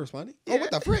 are people responding? Yeah. Oh,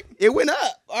 what the frick? It went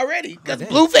up already because damn.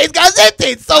 Blueface got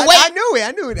sentenced. So wait, I knew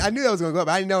it. I knew that was gonna go up.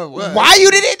 I didn't know it was. why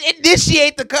you didn't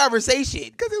initiate the conversation?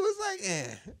 Because it was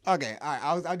like, Okay, all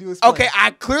right. I'll do it. Okay,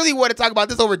 I clearly want to talk about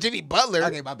this over Jimmy Butler.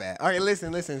 Okay, my bad. All right,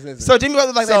 listen. So Jimmy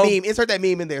Butler like So- that meme. Insert that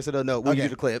meme in there so they'll know. We'll give you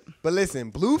the clip. But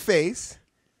listen, Blueface.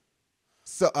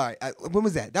 So all right, when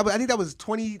was that? I think that was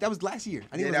 20. That was last year.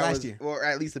 I think it was last year. or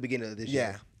at least the beginning of this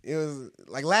Yeah, year. it was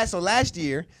like last. So last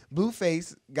year,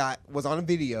 Blueface was on a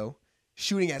video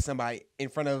shooting at somebody in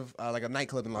front of like a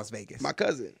nightclub in Las Vegas. My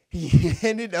cousin. He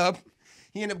ended up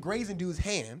grazing dude's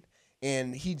hand,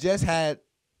 and he just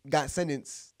got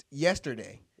sentenced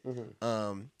yesterday.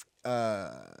 Mm-hmm.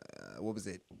 What was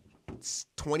it?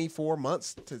 24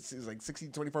 months to it was like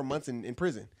 24 months in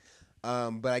prison.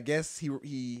 But I guess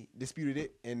he disputed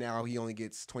it, and now he only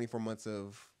gets 24 months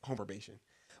of home probation.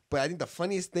 But I think the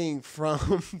funniest thing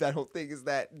from that whole thing is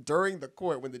that during the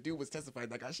court, when the dude was testifying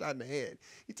that got shot in the head,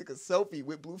 he took a selfie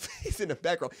with Blueface in the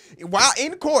background.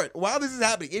 While this is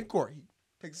happening in court, he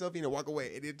takes a selfie and walk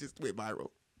away, and it just went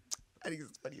viral. I think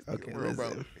it's the funniest thing in the world,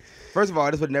 bro. First of all,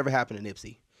 this would never happen to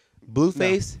Nipsey.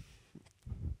 Blueface,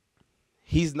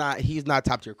 he's not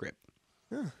top tier Crip.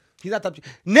 Yeah. He's not top tier.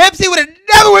 Nipsey would have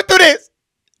never went through this.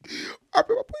 RP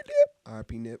my boy Nip.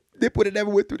 RP Nip. Nip would have never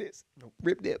went through this. Nope.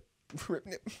 Rip Nip. Rip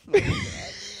Nip.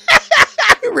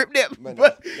 Rip Nip.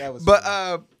 But that was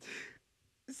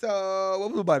so what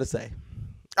was I about to say?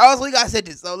 Also, we got said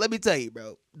this. So let me tell you,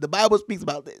 bro. The Bible speaks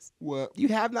about this. What? You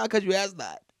have not because you ask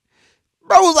not.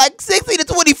 Bro was like 16 to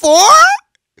 24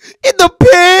 in the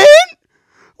pen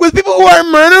with people who are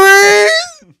murderers.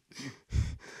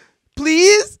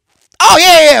 Please. Oh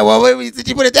yeah. Well, since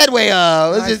you put it that way,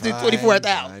 let's just do 24 at the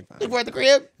house. 24 at the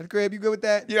crib. At the crib, you good with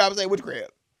that? You know what I'm saying? Which crib?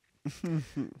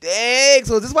 Dang.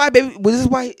 So is this why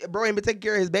bro ain't been taking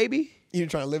care of his baby? You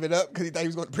trying to live it up because he thought he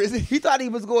was going to prison? He thought he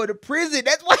was going to prison.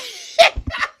 That's why.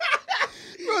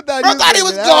 Bro thought he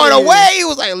was going away. He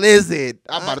was like, listen,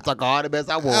 I'm about to talk all the best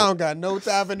I I want. don't got no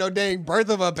time for no dang birth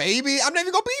of a baby. I'm not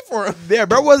even going to be for him. There,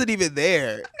 bro wasn't even there.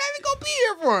 I'm not even going to be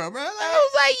here for him, bro. I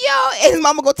was like, yo, and his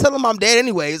mama gonna tell him I'm dead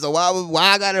anyway, so why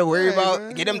I gotta worry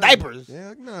about get them diapers?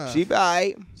 Yeah, nah. She be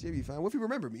alright. She'll be fine. What if you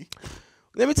remember me?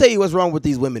 Let me tell you what's wrong with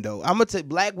these women though. I'm gonna tell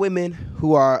black women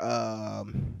who are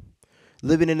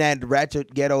living in that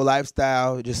ratchet ghetto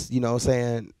lifestyle, just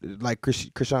saying like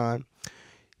Krishan,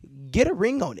 get a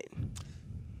ring on it.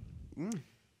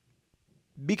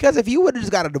 Because if you would have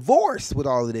just got a divorce with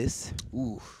all of this,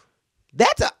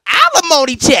 that's an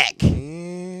alimony check.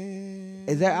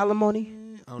 Is that alimony?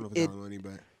 I don't know if it's alimony,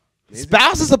 but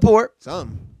spousal support.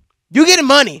 Some. You getting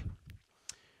money.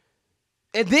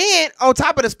 And then on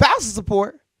top of the spousal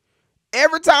support,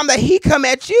 every time that he come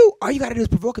at you, all you gotta do is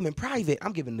provoke him in private.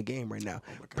 I'm giving the game right now.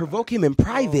 Provoke him in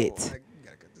private. You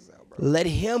gotta cut this out, bro. Let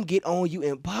him get on you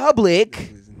in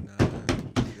public.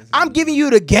 I'm giving you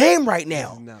the game right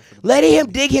now. Let him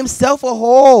dig himself a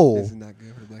hole. This is not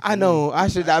good for the black I know. I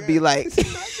should not be like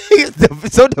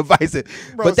This so divisive.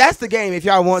 Bro, but that's the game if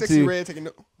y'all want Sexy to. Red taking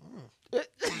no.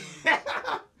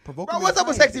 Provoke Bro, him what's in up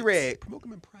with private. Sexy Red? Provoke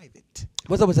him in private.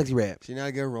 What's up with Sexy Red? She's not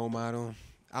a good role model.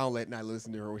 I don't let not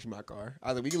listen to her when she's my car. I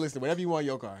was like, we can listen to whatever you want in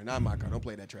your car, not my car. Don't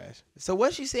play that trash. So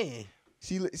what's she saying?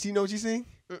 She know what she sing?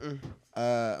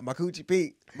 My coochie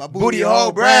pink, my Booty booty hole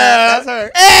hole brown. brown. That's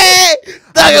her. Hey,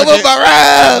 thugging with my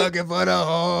rub. Looking for the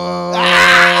hole. Turn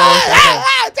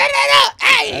that up.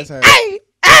 Hey, That's her. hey.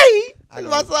 I That's know.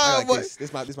 my I song, like boy.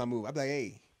 this my move. I'm like,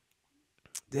 hey,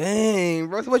 Dang,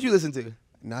 bro. So what you listen to?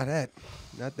 not that.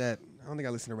 I don't think I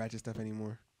listen to ratchet stuff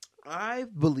anymore. I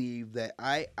believe that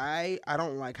I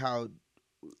don't like how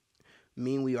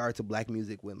mean we are to black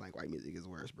music when like white music is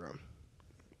worse, bro.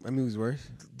 My music's worse.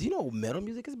 Do you know what metal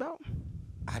music is about?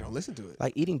 I don't listen to it.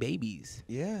 Like eating babies.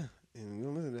 Yeah, and we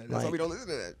don't listen to that. That's why we don't listen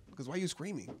to that. Because why are you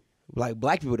screaming? Like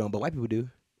black people don't, but white people do.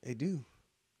 They do.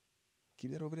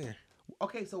 Keep that over there.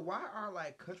 Okay, so why are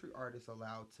like country artists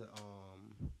allowed to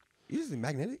You just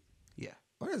magnetic? yeah.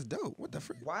 Oh, that's dope. What the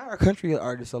frick? Why are country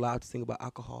artists allowed to sing about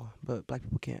alcohol, but black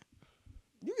people can't?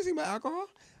 You can sing about alcohol.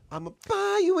 I'ma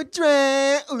buy you a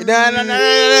drink. No. That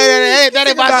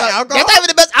ain't my song. alcohol? That's not even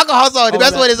the best alcohol song. The Oh,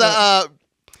 best one is that's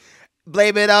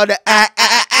blame it on the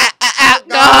alcohol.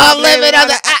 Blame it on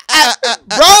the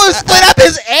Bro split up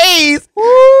his A's.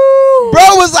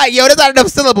 Bro was like, yo, there's not enough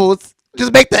syllables.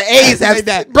 Just make the A's have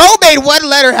that. Bro made one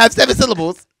letter have 7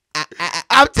 syllables.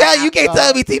 I'm telling you, you can't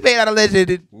tell me T-Pain not a legend.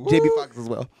 Jamie Foxx as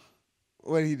well.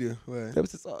 What did he do? What? That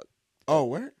was his song. Oh,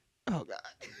 where? Oh God.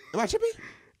 Am I tripping?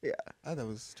 Yeah. I thought it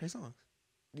was Trey Songz.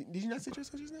 Did you not say Trey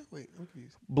Songz just now? Wait, I'm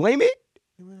confused. Blame It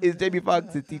is Jamie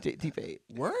Foxx and T-Pain.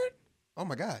 Word? Oh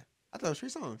my God. I thought it was Trey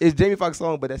Songz. It's Jamie Foxx's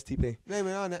song, but that's T-Pain. Blame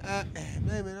it on the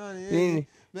blame it on the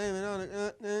blame it on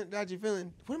the got you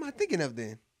feeling. What am I thinking of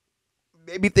then?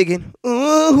 Maybe thinking,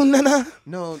 ooh, nah.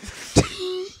 No.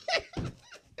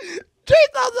 Trey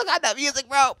Songz got that music,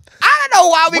 bro. I don't know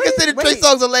why we consider Trey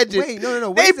Songz a legend. Wait,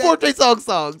 no. Name 4 Trey Songz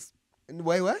songs.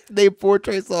 Wait, what? Name 4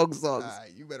 Trey Songz songs.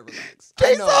 You better relax.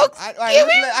 Trey Songz? I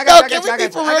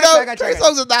Trey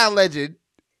Songz is not a legend.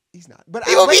 He's not. But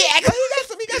He will be he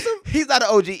got some. He's not an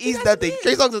OG. He's nothing.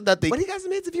 Trey Songz is nothing. But he got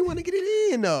some hits if you want to get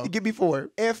it in, though. Give me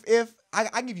 4. If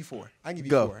I give you 4. I give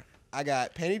you Go. 4. I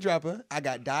got Penny Dropper. I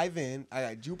got Dive In. I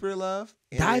got Jupiter Love.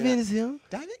 Dive In is him?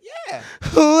 Dive In? Yeah.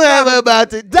 Who am I about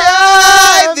to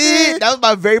dive in? That was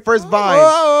my very first vine.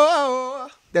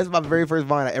 That's my very first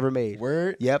vine I ever made.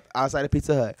 Word. Yep, outside of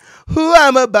Pizza Hut. Who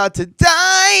I'm about to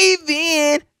dive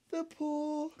in the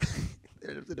pool.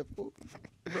 The pool.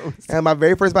 And my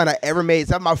very first vine I ever made.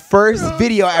 So that's my first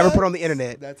video I ever put on the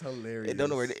internet. That's hilarious. I don't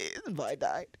know where it is. The vine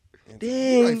died. You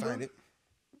Dang. might find it.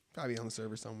 Probably on the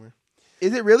server somewhere.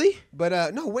 Is it really?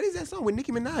 But no, what is that song with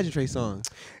Nicki Minaj and Trey Songz?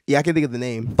 Yeah, I can think of the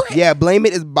name. Yeah, Blame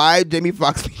It is by Jamie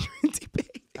Foxx featuring T-Pain.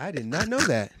 I did not know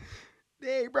that.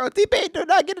 Dang, bro, T-Pain do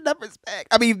not get enough respect.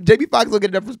 I mean, Jamie Foxx don't get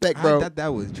enough respect, bro. I thought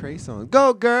that was Trey Songz.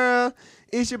 Go, girl.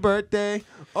 It's your birthday.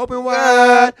 Open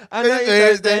wide. I know you're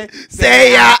Thursday.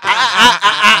 Say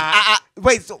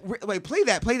Wait, play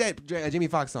that Jamie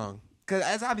Foxx song. Because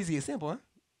that's obviously a sample, huh?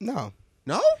 No.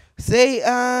 No? Say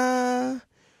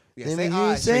Yeah, then say you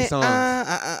Trey say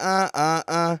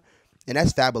Songz. and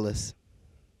that's fabulous.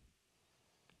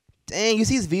 Dang, you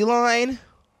see his V line?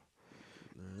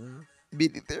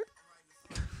 Beat it there.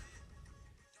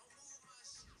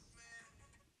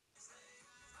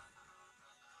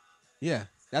 Yeah,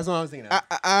 that's what I was thinking of.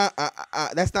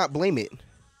 That's not Blame It.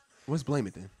 What's Blame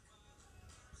It then?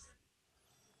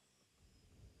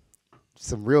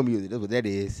 Some real music. That's what that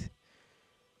is.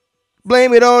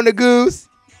 Blame it on the goose.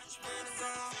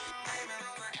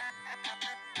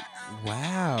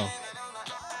 Wow.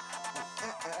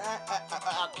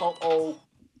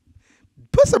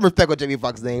 Put some respect on Jamie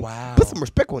Foxx's name. Wow. Put some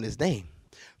respect on his name.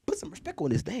 Put some respect on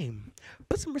his name.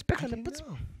 Put some respect on him.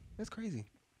 That's crazy.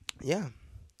 Yeah.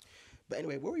 But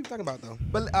anyway, what were you talking about though?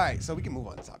 But all right, so we can move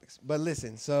on to topics. But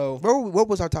listen, so What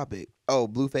was our topic? Oh,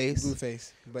 Blueface.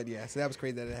 Blueface. But yeah, so that was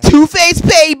crazy that it happened. Two-Face,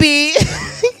 baby.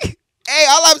 Hey,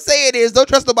 all I'm saying is don't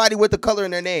trust nobody with the color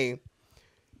in their name.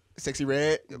 Sexy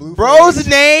Red, Blueface. Bro's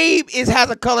name has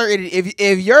a color in it.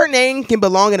 If your name can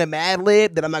belong in a Mad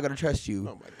Lib, then I'm not gonna trust you.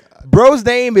 Oh my God. Bro's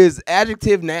name is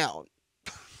adjective noun.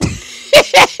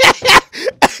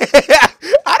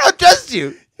 I don't trust you.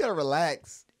 You gotta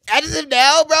relax. Adjective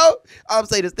noun, bro. All I'm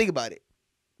saying is think about it.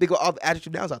 Think of all the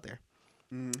adjective nouns out there.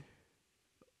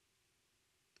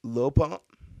 Lil Pump.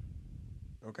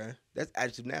 Okay. That's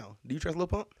adjective noun. Do you trust Lil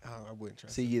Pump? Oh, I wouldn't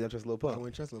trust. See, you don't trust Lil I Pump.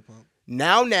 wouldn't trust Lil Pump.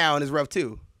 Noun is rough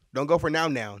too. Don't go for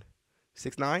noun.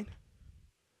 6'9".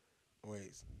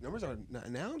 Wait, numbers are not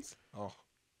nouns? Oh.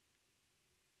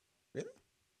 Really?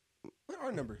 What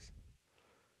are numbers?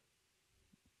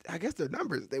 I guess they're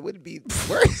numbers. They wouldn't be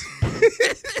words.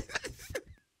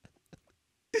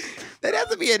 That has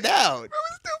to be a noun. Bro,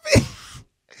 we're stupid.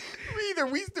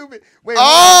 we stupid. Wait.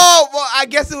 Oh, well, I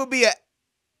guess it would be an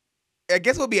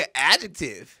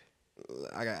adjective.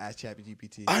 I gotta ask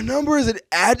ChatGPT. A number is an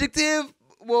adjective?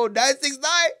 Well,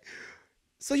 969.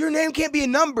 So your name can't be a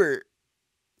number.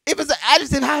 If it's an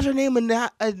adjective, how's your name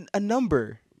a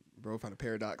number? Bro, found a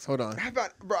paradox. Hold on. I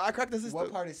cracked the system.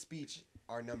 What part of speech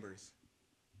are numbers?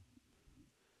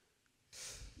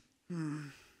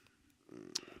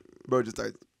 Bro just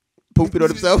starts pooping on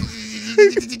himself.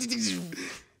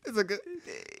 It's a good.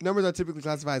 Numbers are typically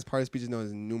classified as part of speech known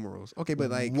as numerals. Okay, but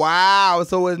like. Wow,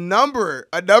 so a number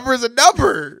is a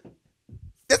number.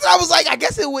 That's what I was like. I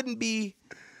guess it wouldn't be.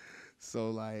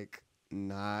 So like,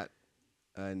 not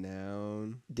a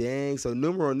noun. Dang, so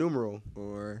numeral.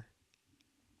 Or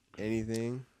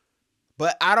anything.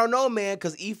 But I don't know, man,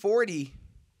 because E40.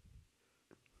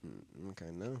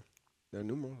 Okay, no. They're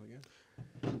numerals, I guess.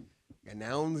 And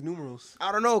nouns, numerals.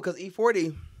 I don't know, because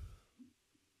E40.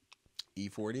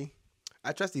 E40.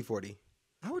 I trust E40.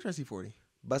 I would trust E40.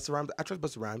 Busta Rhymes. I trust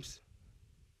Busta Rhymes.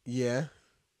 Yeah.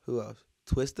 Who else?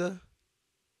 Twista.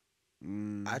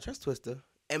 I trust Twista.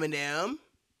 Eminem.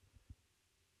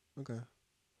 Okay.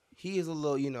 He is a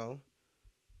little, you know.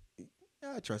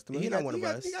 Yeah, I trust him. He's not one of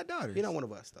us. He got daughters. He's not one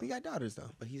of us, though. He got daughters,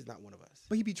 though. But he's not one of us.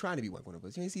 But he be trying to be one of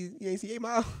us. You ain't see 8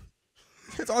 Mile?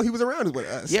 That's all he was around is with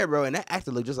us. Yeah, bro, and that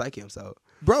actor looked just like him, so.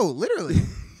 Bro, literally.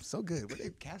 So good. What they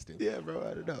cast him? Yeah, bro,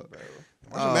 I don't know, bro.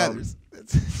 Marshall Mathers.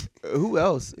 Who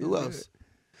else? Who He's else?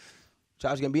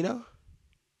 Childish Gambino?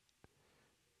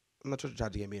 I'm not trusting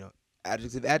Childish Gambino.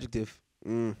 Adjective.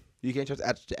 Mm. You can't trust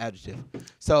adjective.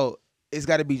 So it's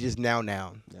got to be just noun.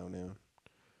 Noun.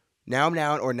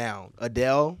 Noun or noun.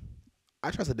 Adele.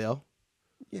 I trust Adele.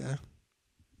 Yeah.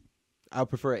 I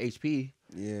prefer HP.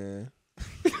 Yeah.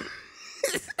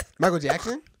 Michael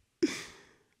Jackson?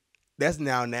 That's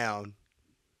noun.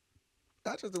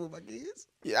 I trust him with my kids.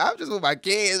 Yeah, I'm just with my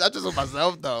kids. I'm just with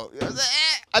myself, though. You know what I'm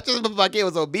saying? I just if my kid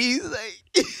was obese. Like,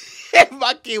 if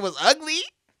my kid was ugly,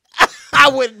 I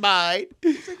wouldn't mind.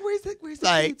 It's like, where's the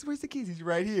like, kids? Where's the kids? He's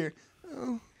right here.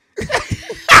 Oh.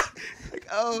 Like,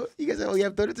 oh, you guys only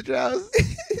have 32 trials.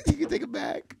 You can take it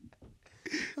back.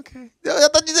 Okay. No, I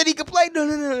thought you said he could play.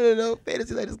 No.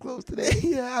 Fantasyland is closed today.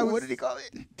 Yeah, What did he call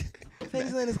it?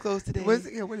 Fantasyland is closed today. What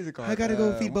is it called? I gotta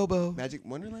go feed Bobo. Magic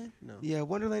Wonderland? No. Yeah,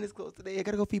 Wonderland is closed today. I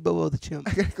gotta go feed Bobo the chimp.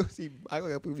 I gotta go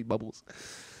feed Bubbles.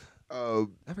 I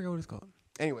forgot what it's called.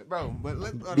 Anyway, bro, but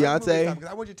Beyonce. Because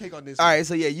I want your take on this. All right,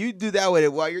 so yeah, you do that with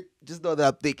it while you're just know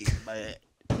that I'm thinking.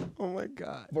 Oh my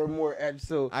God. For more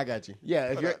so I got you.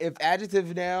 yeah, if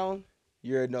adjective noun,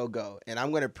 you're a no-go. And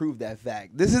I'm going to prove that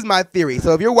fact. This is my theory.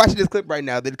 So if you're watching this clip right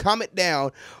now, then comment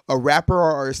down a rapper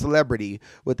or a celebrity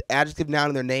with adjective noun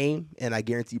in their name, and I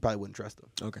guarantee you probably wouldn't trust them.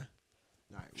 Okay.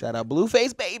 All right. Shout out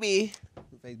Blueface, baby.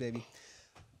 Blueface, baby.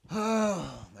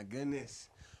 Oh, my goodness.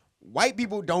 White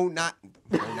people don't not.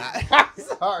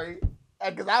 Sorry.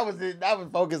 Because I was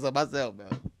focused on myself,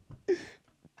 man.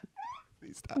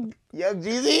 Please stop. Young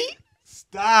Jeezy?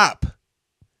 Stop.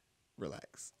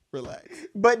 Relax.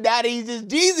 But now that he's just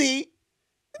Jeezy.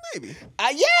 Maybe.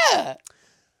 Yeah.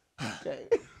 Okay.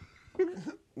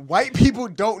 White people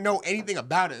don't know anything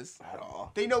about us At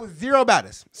all. They know zero about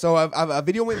us. So a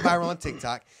video went viral on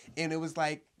TikTok, and it was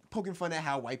like poking fun at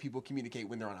how white people communicate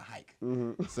when they're on a hike.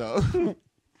 Mm-hmm. So.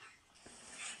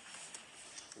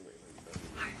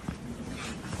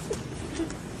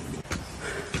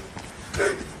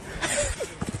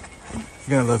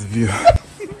 You're gonna love the view.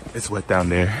 It's wet down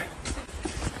there.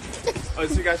 Oh, is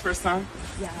this your guys' first time?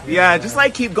 Yeah, just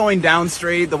like keep going down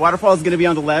straight. The waterfall is gonna be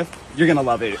on the left. You're gonna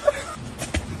love it.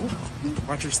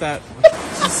 Watch your step.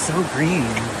 This is so green.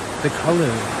 The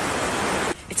color.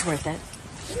 It's worth it.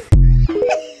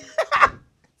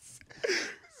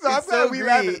 So I'm glad we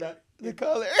laughing at that. The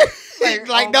color.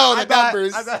 The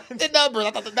numbers. The numbers.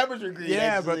 I thought the numbers were green. Yeah,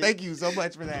 actually. bro. Thank you so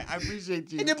much for that. I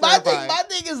appreciate you. And then clarifying. my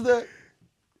thing is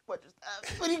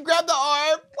when he grabbed the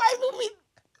arm, why would we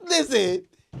listen?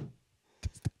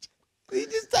 He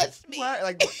just touched me. Why?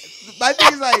 Like, my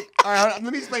thing is like, all right,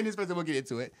 let me explain this first and we'll get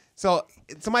into it. So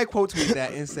somebody quote tweeted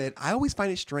that and said, I always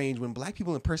find it strange when black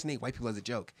people impersonate white people as a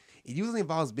joke. It usually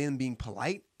involves them being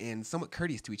polite and somewhat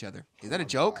courteous to each other. Is that a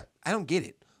joke? I don't get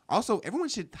it. Also, everyone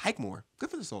should hike more. Good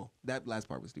for the soul. That last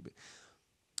part was stupid.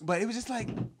 But it was just like,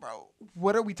 bro,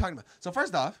 what are we talking about? So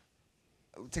first off,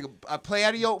 we'll take a play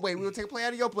out of your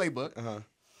playbook. Uh-huh.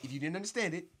 If you didn't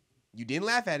understand it, you didn't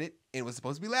laugh at it, and it was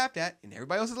supposed to be laughed at, and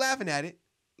everybody else is laughing at it,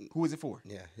 who is it for?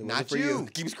 Yeah, Not for you.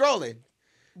 Keep scrolling.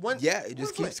 It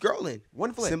Just keep scrolling.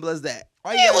 One flip. Simple as that.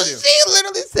 All you gotta do. She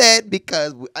literally said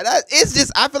because it's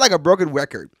just I feel like a broken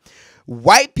record.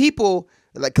 White people,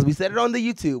 like, because we said it on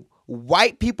the YouTube.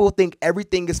 White people think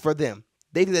everything is for them.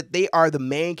 They think that they are the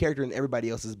main character in everybody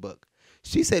else's book.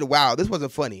 She said, "Wow, this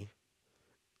wasn't funny."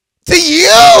 To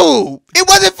you, it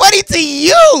wasn't funny to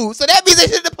you. So that means they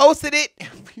should have posted it.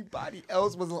 Everybody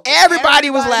else was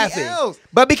laughing. else.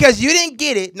 But because you didn't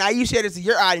get it, now you shared it to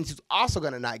your audience who's also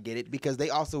gonna not get it because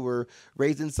they also were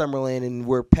raised in Summerlin and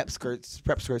wore prep skirts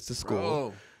to school.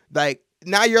 Bro. Like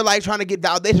now you're like trying to get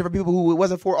validation for people who it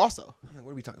wasn't for also.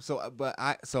 What are we talking?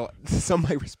 So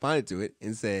somebody responded to it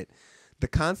and said, the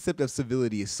concept of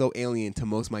civility is so alien to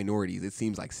most minorities. It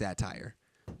seems like satire.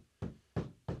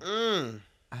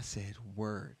 I said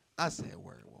word.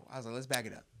 Well, I was like, let's back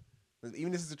it up.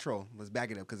 Even this is a troll. Let's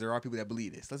back it up because there are people that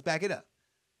believe this. Let's back it up.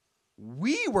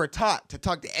 We were taught to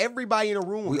talk to everybody in a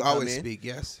room. We always speak,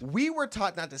 yes. We were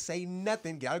taught not to say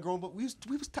nothing. Get out of grown, but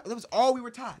that was all we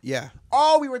were taught. Yeah.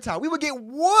 All we were taught. We would get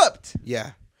whooped.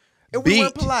 Yeah. And Beat, we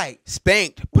weren't polite.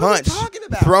 Spanked, What are we punched, talking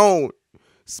about? thrown,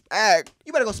 smacked.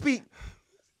 You better go speak.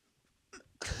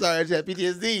 Sorry, I just had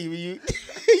PTSD. When you,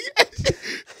 I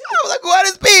was like, go out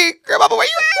and speak, grandmama. Where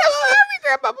you at?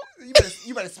 Grandmama.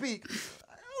 You better speak.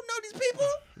 I don't know these people.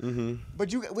 Mm-hmm.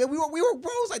 But we were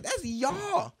bros. Like that's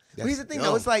y'all. But here's the thing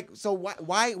though. It's like, so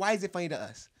why is it funny to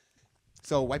us?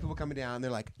 So white people coming down,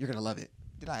 they're like, you're gonna love it.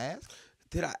 Did I ask?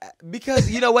 Because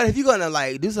you know what? If you're gonna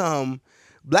like do some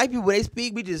black people when they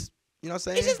speak, we just, you know what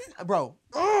I'm saying? It's just, bro.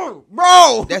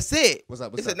 Bro. That's it. What's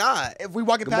up? It's a nod. If we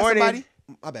walking past somebody,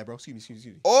 my bad, bro. Excuse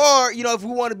me. Or, you know, if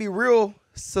we want to be real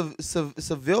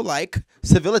civility,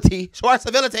 show our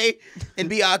civility, and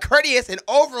be courteous and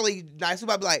overly nice, we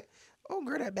might be like, oh,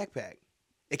 girl, that backpack.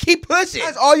 And keep pushing.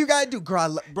 That's all you gotta do,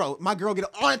 girl. Bro, my girl get it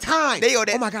all the time. They on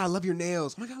that. Oh my god, I love your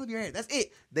nails. Oh my god, I love your hair. That's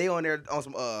it. They on there on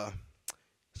some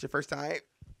it's your first time.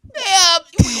 Damn,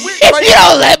 If you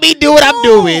don't let me do what I'm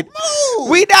doing,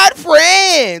 we not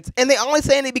friends. And they only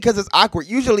saying it because it's awkward.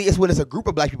 Usually it's when it's a group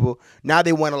of black people. Now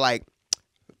they want to like,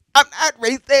 I'm not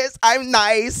racist. I'm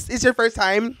nice. It's your first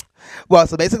time. Well,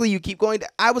 so basically you keep going.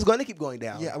 I was going to keep going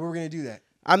down. Yeah, we were gonna do that.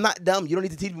 I'm not dumb. You don't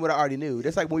need to teach me what I already knew.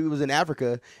 That's like when we was in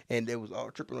Africa and there was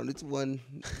all tripping on this one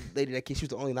lady that came. She was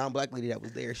the only non-black lady that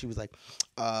was there. She was like,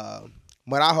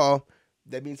 Maraho,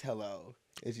 that means hello.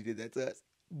 And she did that to us.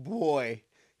 Boy,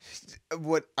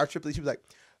 what our trip lead, she was like,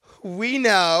 we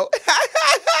know.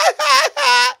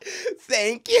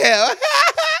 Thank you. I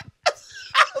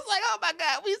was like, oh my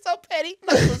God, we so petty.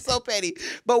 That was so petty.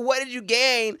 But what did you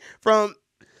gain from,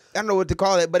 I don't know what to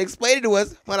call it, but explain it to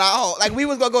us when like we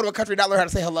was gonna go to a country and not learn how to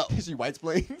say hello. Is she white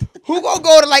explained? Who gonna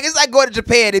go to like, it's like going to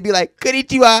Japan and be like,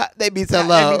 konnichiwa, they mean hello.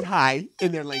 That means hi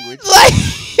in their language. Like,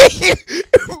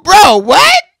 bro,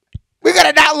 what? We're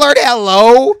gonna not learn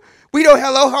hello? We know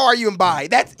hello, how are you, and bye.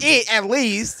 That's it, at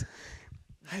least.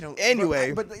 I don't.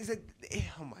 Anyway. But it's like,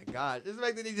 oh my God. It's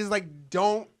like that they just like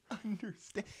don't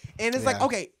understand. And it's like,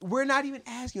 okay, we're not even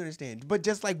asking you to understand. But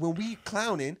just like when we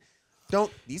clowning,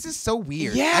 this is so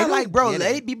weird. Yeah, like, bro,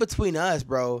 let it be between us,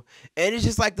 bro. And it's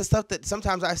just like the stuff that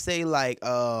sometimes I say, like,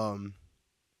 when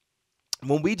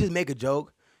we just make a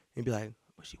joke and be like,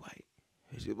 was she white?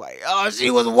 Was she white? Oh,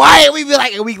 she was white. We be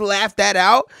like, and we laugh that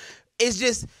out. It's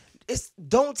just,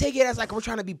 don't take it as like we're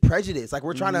trying to be prejudiced. Like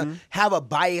we're trying to have a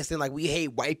bias and like we hate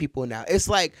white people now. It's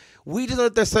like we just know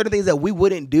that there's certain things that we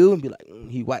wouldn't do and be like,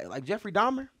 he white. Like Jeffrey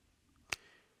Dahmer.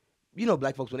 You know,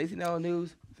 black folks, when they see that on the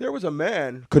news, there was a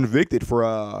man convicted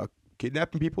for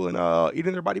kidnapping people and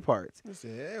eating their body parts.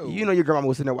 You know, your grandma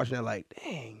was sitting there watching that like,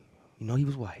 dang, you know he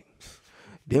was white.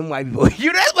 Them white people.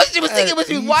 You know, that's what she was thinking when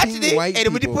she was watching it.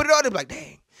 And when you put it on, they be like,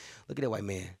 dang, look at that white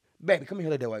man. Baby, come here,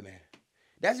 look at that white man.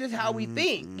 That's just how we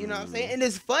think. You know what I'm saying? And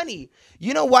it's funny.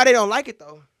 You know why they don't like it,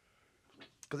 though?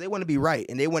 Because they want to be right,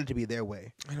 and they want it to be their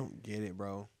way. I don't get it,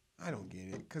 bro. I don't get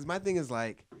it. Because my thing is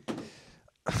like,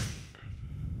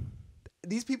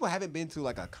 these people haven't been to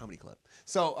like a comedy club.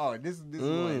 So, this is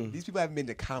one. These people haven't been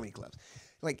to comedy clubs.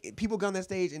 Like, people go on that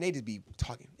stage, and they just be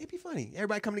talking. It'd be funny.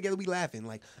 Everybody coming together, we laughing.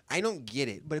 Like, I don't get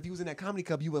it. But if you was in that comedy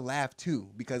club, you would laugh, too.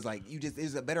 Because, like,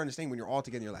 there's a better understanding when you're all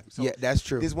together and you're laughing. So, yeah, that's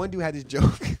true. This one dude had this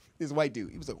joke. This white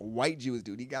dude. He was a white Jewish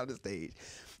dude. He got on the stage.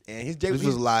 And his joke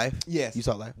was live? Yes. You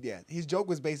saw it live? Yeah. His joke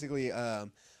was basically, I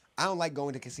don't like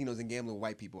going to casinos and gambling with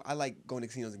white people. I like going to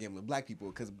casinos and gambling with black people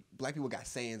because black people got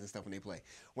sayings and stuff when they play.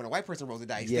 When a white person rolls the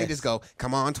dice, they just go,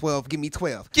 come on, 12, give me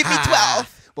 12. Give me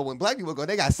 12. But when black people go,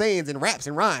 they got sayings and raps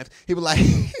and rhymes. He was like,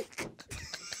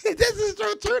 this is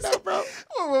true though, bro.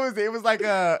 What was it? It was like,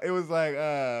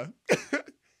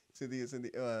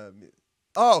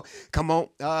 oh, come on.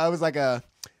 I was like,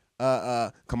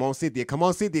 come on, Cynthia,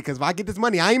 because if I get this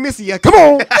money, I ain't missing you. Come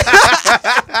on.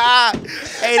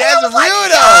 Hey, that's real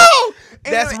though.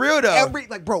 That's real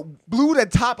though. Bro, blew the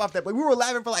top off that. Like, we were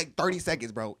laughing for like 30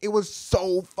 seconds, bro. It was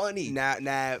so funny. Now,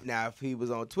 if he was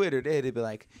on Twitter, they'd be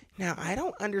like, now I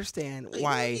don't understand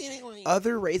why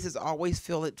other races always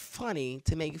feel it funny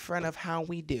to make fun of how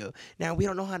we do. Now we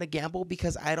don't know how to gamble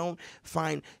because I don't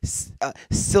find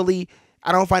silly.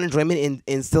 I don't find enjoyment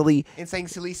in silly. In saying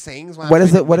silly sayings. What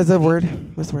is it? What is the word?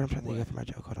 What's the word I'm trying to think of for my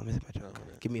joke? Hold on, my joke.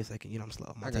 Give me a second. You know I'm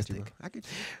slow. I got you.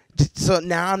 So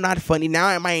now I'm not funny.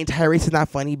 Now my entire race is not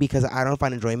funny because I don't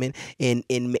find enjoyment in.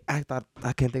 I thought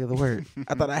I can't think of the word.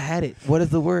 I thought I had it. What is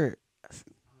the word?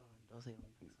 Don't say it.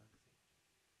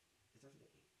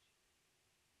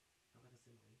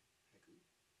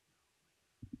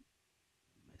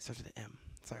 It starts with an M.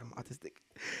 Sorry, I'm autistic.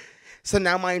 So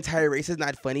now my entire race is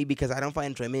not funny because I don't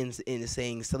find enjoyment in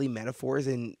saying silly metaphors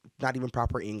and not even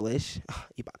proper English.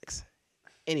 Ebonics.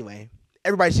 Anyway,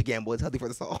 everybody should gamble. It's healthy for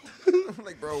the soul. I'm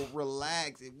like, bro,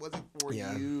 relax. It wasn't for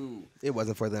you. It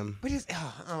wasn't for them. But it's,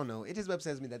 I don't know. It just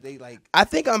upsets me that they like. I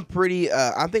think I'm pretty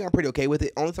okay with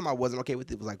it. Only time I wasn't okay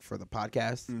with it was like for the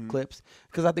podcast clips,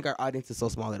 because I think our audience is so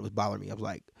small that it was bothering me. I was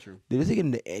like, True. did this get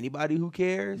into anybody who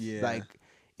cares? Yeah. Like,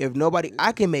 if nobody,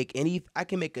 I can make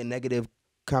a negative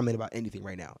comment about anything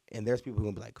right now, and there's people who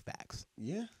gonna be like, facts.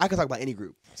 Yeah. I can talk about any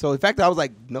group. So the fact that I was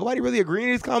like, nobody really agreeing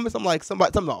to these comments, I'm like,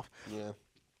 something's off. Yeah.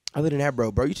 Other than that,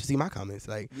 bro, you should see my comments.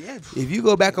 Like, Yeah. if you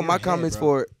go back on my ahead, comments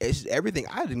bro. for everything,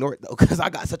 I ignore it though, because I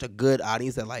got such a good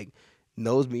audience that like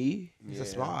knows me. It's a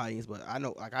small audience, but I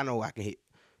know I can hit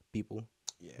people.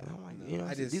 Yeah. And I'm like, No,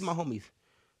 these are my homies,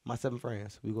 my 7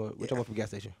 friends. We go, which I went from gas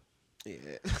station.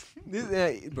 Yeah.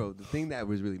 Bro, the thing that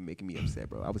was really making me upset,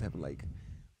 bro, I was having like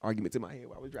arguments in my head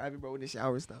while I was driving, bro, in the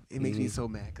shower and stuff. It makes me so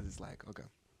mad because it's like, okay,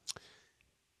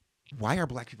 why are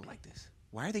black people like this?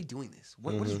 Why are they doing this?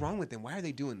 What is wrong with them? Why are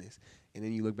they doing this? And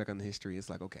then you look back on the history, it's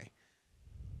like, okay,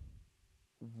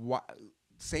 why?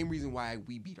 Same reason why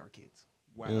we beat our kids.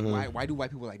 Why do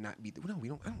white people like not beat them? No, we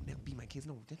don't. I don't never beat my kids.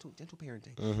 No, gentle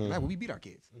parenting. Why we beat our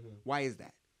kids? Why is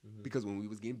that? Because when we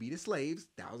was getting beat as slaves,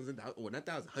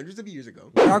 hundreds of years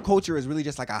ago, our culture is really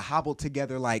just like a hobbled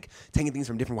together, like taking things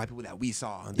from different white people that we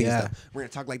saw and things that we're gonna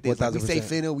talk like this. Like we say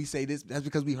finna, we say this. That's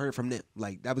because we heard it from them.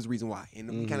 Like that was the reason why. And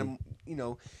we kind of,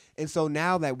 and so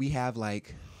now that we have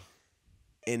like,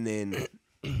 and then,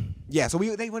 so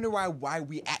they wonder why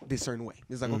we act this certain way.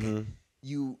 It's like, okay,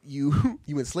 you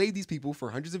enslave these people for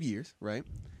hundreds of years, right?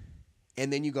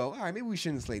 And then you go, all right, maybe we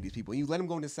shouldn't enslave these people. And you let them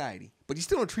go into society. But you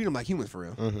still don't treat them like humans for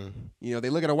real. They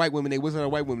look at a white woman, they whistle at a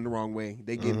white woman the wrong way.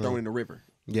 They get thrown in the river.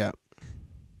 Yeah.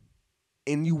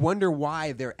 And you wonder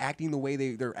why they're acting the way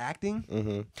they're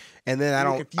acting. And then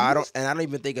I don't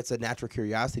even think it's a natural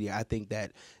curiosity. I think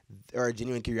that, or a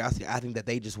genuine curiosity, I think that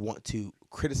they just want to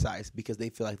criticize because they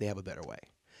feel like they have a better way.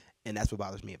 And that's what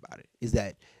bothers me about it, is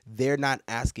that they're not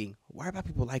asking, why are black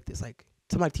people like this? Like,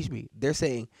 somebody teach me. They're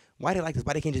saying, why they like this?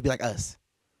 Why they can't just be like us?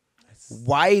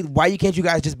 Why can't you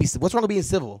guys just be? What's wrong with being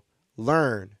civil?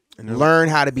 Learn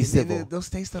how to be civil. They'll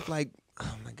say stuff like,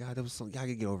 oh my God, that was so. I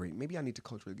gotta get over it. Maybe I need to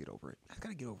culturally get over it. I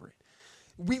gotta get over it.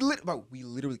 We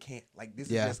literally can't. Like this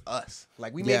is just us.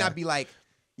 Like we may not be like,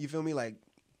 you feel me? Like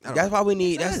that's why we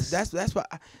need. That's why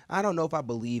I don't know if I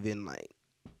believe in like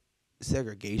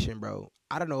segregation, bro.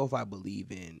 I don't know if I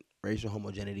believe in racial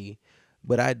homogeneity.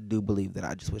 But I do believe that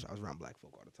I just wish I was around black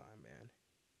folk all the time, man.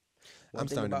 I'm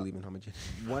starting to believe in homogeneity.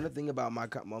 One thing about my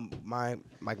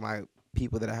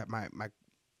people that I have, my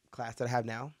class that I have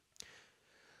now,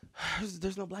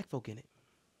 there's no black folk in it.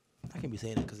 I can't be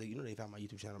saying it because they found my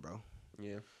YouTube channel, bro.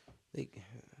 Yeah.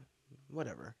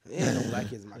 Whatever. There ain't no black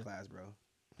kids in my class, bro.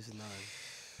 This is none.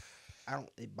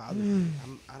 It bothers me.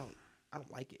 I don't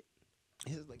like it.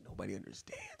 It's like nobody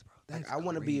understands, bro. I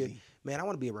want to be, I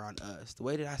want to be around us. The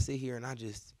way that I sit here and I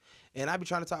be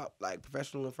trying to talk like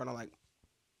professional in front of like,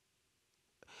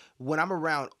 when I'm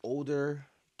around older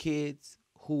kids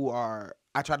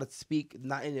I try to speak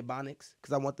not in Ebonics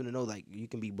because I want them to know like you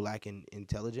can be black and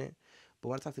intelligent. But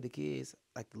when I talk to the kids,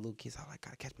 like the little kids, I like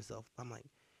gotta catch myself. I'm like,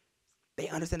 they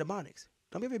understand Ebonics.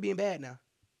 Don't be ever being bad now.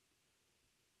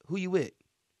 Who you with?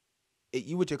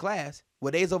 You with your class?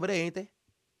 Well, they's over there, ain't they?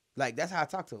 Like that's how I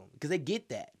talk to them because they get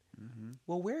that.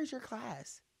 Well, where's your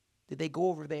class? Did they go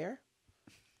over there?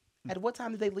 At what time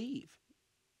did they leave?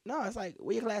 No, it's like,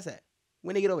 where your class at?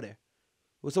 When they get over there?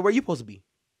 Well, so where you supposed to be?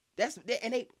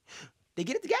 And they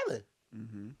get it together.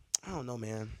 I don't know,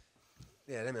 man.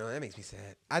 Yeah, that makes me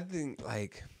sad. I think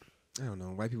like, I don't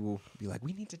know, white people be like,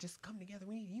 we need to just come together.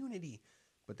 We need unity.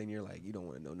 But then you're like, you don't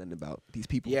want to know nothing about these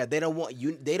people. Yeah, they don't want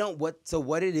you. They don't what. So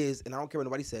what it is, and I don't care what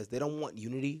nobody says. They don't want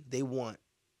unity. They want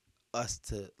us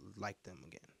to like them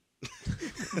again.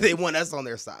 They want us on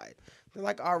their side. They're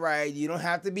like, all right, you don't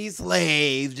have to be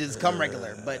slaves, just come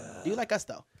regular. But do like us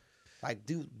though. Like,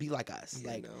 be like us.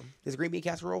 Like, this green bean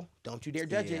casserole, don't you dare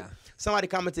judge it. Somebody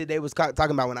commented they was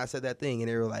talking about when I said that thing, and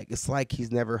they were like, it's like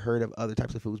he's never heard of other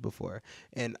types of foods before.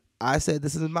 And I said,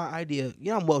 this is my idea.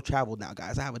 I'm well traveled now,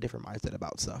 guys. I have a different mindset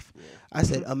about stuff. I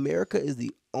said, America is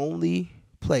the only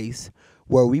place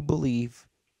where we believe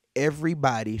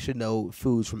everybody should know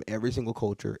foods from every single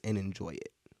culture and enjoy it.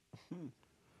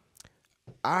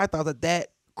 I thought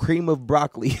that cream of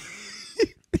broccoli,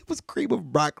 it was cream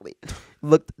of broccoli,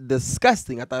 looked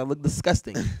disgusting. I thought it looked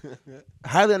disgusting.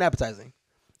 Highly unappetizing.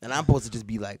 And I'm supposed to just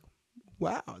be like,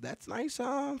 wow, that's nice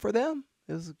for them.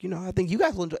 I think you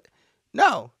guys will enjoy it.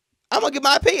 No, I'm going to give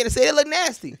my opinion and say they look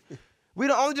nasty. We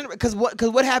don't only generate, because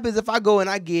what happens if I go and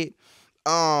I get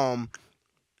some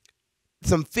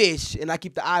fish and I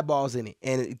keep the eyeballs in it,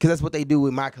 and because that's what they do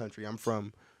in my country. I'm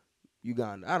from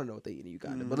Uganda. I don't know what they eat in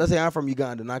Uganda, but let's say I'm from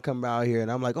Uganda and I come out here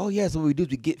and I'm like, oh yeah, so what we do is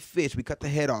we get fish, we cut the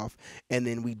head off, and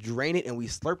then we drain it and we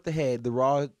slurp the head, the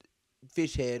raw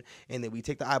fish head, and then we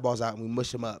take the eyeballs out and we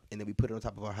mush them up and then we put it on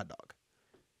top of our hot dog.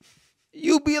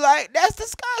 You be like, that's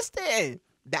disgusting.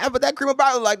 That's what that cream of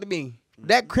broccoli looked like to me.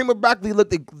 That cream of broccoli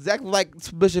looked exactly like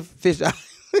bush of fish.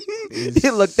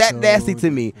 It looked that nasty to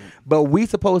me. But we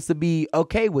supposed to be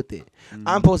okay with it.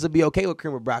 I'm supposed to be okay with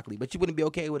cream of broccoli, but you wouldn't be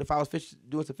okay with if I was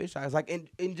doing some fish eyes. Like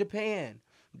in Japan,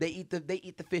 they eat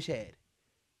the fish head.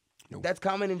 Nope. That's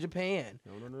common in Japan.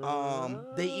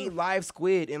 No. They eat live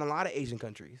squid in a lot of Asian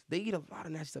countries. They eat a lot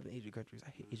of nasty stuff in Asian countries. I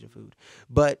hate Asian food.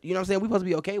 But you know what I'm saying? We're supposed to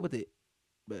be okay with it.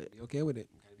 But be okay with it.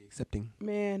 Gotta be accepting.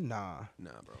 Man, nah. Nah,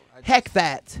 bro. Heck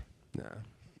that. Nah.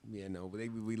 Yeah, no. But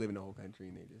we live in the whole country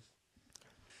and they just.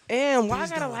 And why I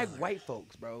gotta like white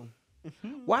folks, bro?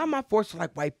 Why am I forced to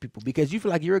like white people? Because you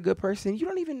feel like you're a good person. You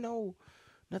don't even know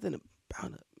nothing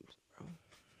about it, bro.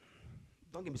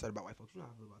 Don't get me started about white folks. You know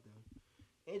how I feel about them.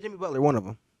 And Jimmy Butler, one of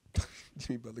them.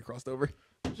 Jimmy Butler crossed over.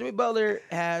 Jimmy Butler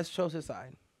has chose his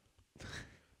side.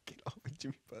 Get off with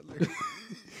Jimmy Butler.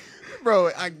 Bro,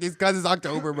 it's because it's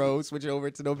October, bro. Switch it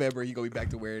over to November. You gonna be back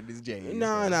to wearing this J's.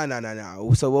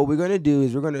 No. So what we're gonna do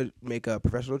is we're gonna make a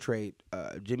professional trade,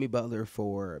 Jimmy Butler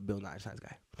for Bill Nye, Science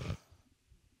guy.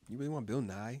 You really want Bill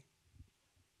Nye?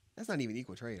 That's not even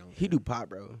equal trade. He do pot,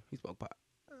 bro. He smoke pot.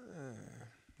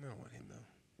 I don't want him though.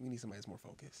 We need somebody that's more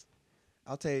focused.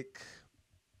 I'll take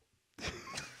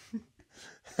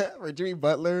for Jimmy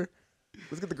Butler.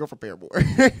 Let's get the girl from Paramore.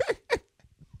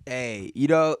 Hey, you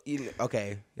know,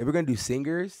 okay. If we're gonna do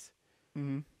singers,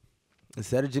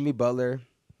 instead of Jimmy Butler,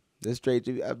 let's trade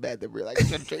Jimmy. I bet that we're like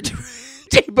trade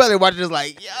Jimmy Butler. Watching us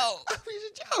like, yo, we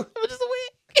should joke. I'm just a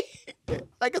win.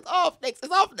 Like it's off. It's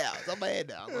off now. It's on my head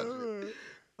now.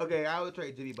 Okay, I would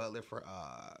trade Jimmy Butler for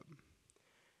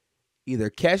either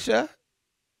Kesha.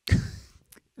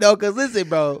 No, cause listen,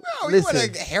 bro. No, you want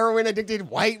a heroin addicted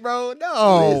white, bro?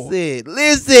 No.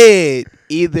 Listen.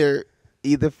 Either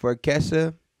for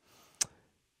Kesha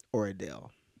or Adele.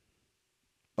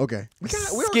 Okay.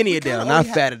 Skinny Adele, not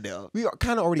fat Adele. We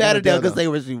kind of already fat got Adele because they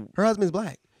was her husband's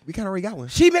black. We kind of already got one.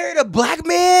 She married a black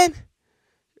man.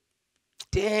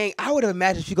 Dang, I would have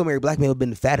imagined she gonna marry a black man would have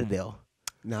been fat Adele.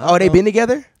 No. Oh, they been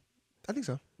together? I think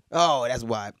so. Oh, that's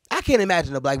why. I can't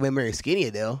imagine a black man marrying skinny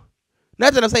Adele.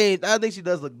 Not that I'm saying I think she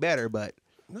does look better, but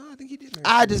no, I think he did.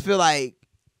 I just feel like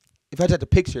if I tried to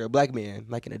picture a black man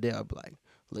like an Adele, I'd be like,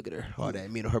 look at her, all that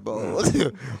meat on her bones.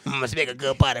 Must make a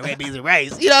good pot of red beans and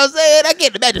rice. You know what I'm saying? I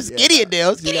can't imagine skinny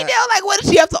Adele. Skinny Adele, like, what does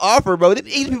she have to offer, bro?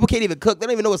 These Asian people can't even cook. They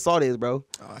don't even know what salt is, bro.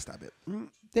 Oh, stop it.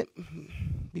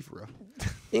 Be for real.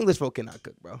 English folk cannot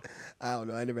cook, bro. I don't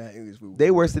know. I never had English food.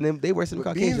 They worse than them. They worse than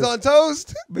Caucasians. Beans on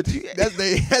toast, but that's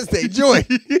they joint.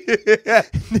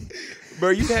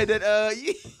 Bro, you had that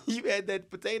you had that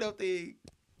potato thing.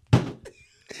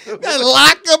 That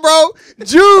laka, bro.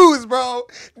 Jews, bro.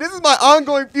 This is my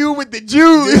ongoing feud with the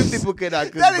Jews. These people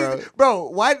cannot cook, bro.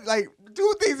 Why? Like,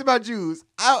 two things about Jews.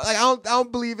 I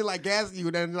don't believe in like gassing you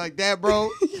and like that, bro.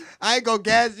 I ain't gonna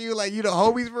gas you like you the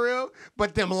homies for real.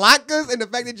 But them lakas and the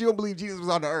fact that you don't believe Jesus was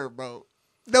on the earth, bro.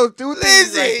 Those two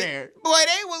things right there. Boy,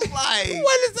 they was like,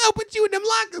 what is up with you and them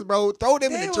lakas, bro? Throw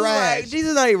them in the trash. Like,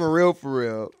 Jesus not even real for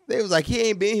real. They was like, he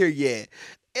ain't been here yet.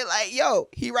 And like, yo,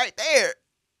 he right there.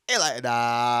 And like,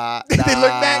 nah. They look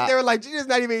back, they were like, Jesus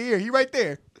not even here. He right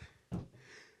there.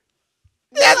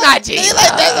 That's not Jesus.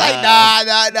 That's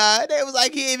like, nah. They was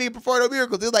like, he ain't even performed no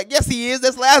miracles. They was like, yes, he is.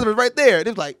 That's Lazarus right there. They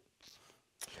was like,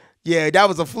 yeah, that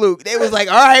was a fluke. They was like,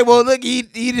 all right, well, look, he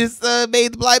just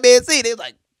made the blind man see. They was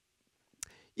like,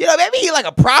 you know, maybe he like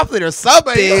a prophet or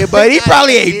something, but he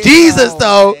probably ain't Jesus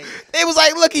though. They was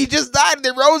like, look, he just died and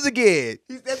then rose again.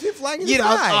 That's him flying in the You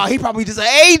know, sky. he probably just an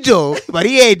angel, but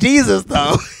he ain't Jesus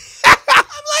though. I'm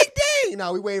like, dang.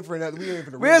 No, we waiting for another. We waiting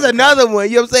for the. Where's another one?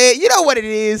 You know what I'm saying? You know what it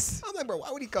is. I'm like, bro,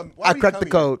 why would he come? I cracked the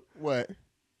code. What?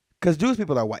 Because Jewish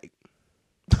people are white.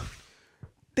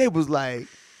 They was like,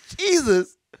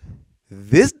 Jesus,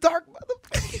 this dark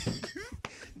motherfucker.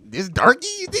 This darky,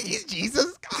 you think he's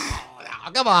Jesus?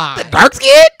 Come on. The dark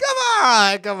skin? Come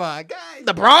on, guys.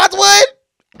 The bronze one?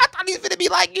 I thought he was finna be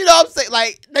like, you know what I'm saying?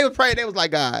 Like, they was praying, they was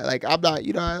like, God, like, I'm not,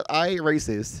 you know, I ain't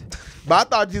racist. But I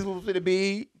thought Jesus was finna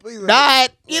be not,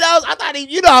 you know, I thought he,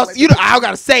 you know, I don't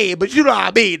gotta say it, but you know what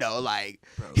I mean, though. Like,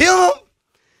 him,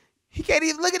 he can't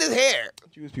even look at his hair.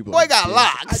 Jewish people Boy got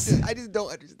locks. I just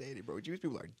don't understand it, bro. Jewish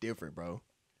people are different, bro.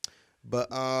 But,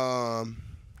 yeah,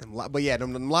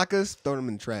 them lakas, throw them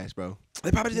in the trash, bro.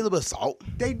 They probably did a little bit of salt.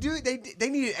 They do. They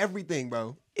needed everything,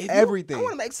 bro. Everything. I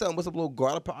want to make something with some little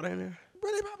garlic powder in there.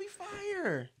 Bro, they probably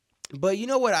fire. But you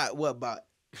know what about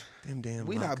Them damn.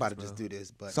 We not Rockets, about to bro. just do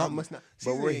this, but Salt must not.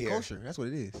 but we're Seasoning ain't here. kosher. That's what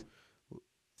it is.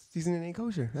 Seasoning ain't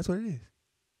kosher. That's what it is.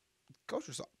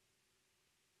 kosher salt.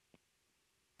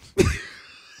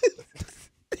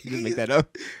 You just make that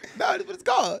up. No, that's what it's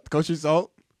called. Kosher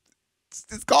salt.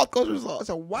 It's called kosher salt.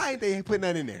 So why ain't they putting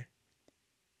that in there?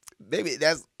 Maybe it's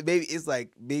I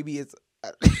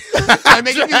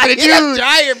make you for the Jews. I'm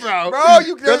trying, bro. Bro,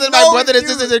 you Those there's are my no brothers and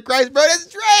excuse. sisters in Christ, bro. That's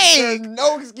There's Drake.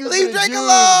 no excuse Leave for the Drake Jews,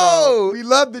 alone. bro. We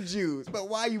love the Jews, but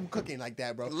why are you cooking like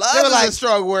that, bro? Love they were is like, a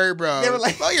strong word, bro. they were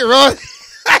like- oh, you're wrong.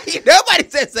 Nobody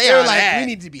said say they were all like, that. we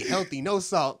need to be healthy, no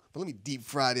salt, but let me deep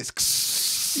fry this.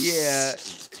 Yeah.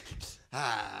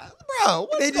 Bro,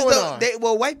 what's They just going don't. on?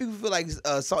 Well, white people feel like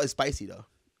salt is spicy though,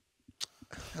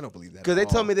 I don't believe that. because they at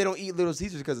all. told me they don't eat Little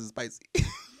Caesars because it's spicy.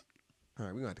 All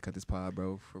right, we're gonna have to cut this pod,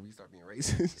 bro, before we start being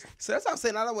racist. So that's what I'm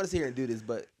saying. I don't want to sit here and do this,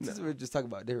 but since we're just talking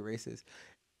about different races,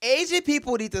 Asian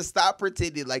people need to stop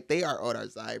pretending like they are on our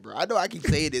side, bro. I know I keep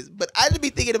saying this, but I just be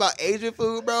thinking about Asian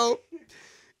food, bro.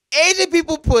 Asian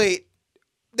people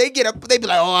they be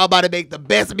like, oh, I'm about to make the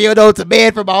best meal known to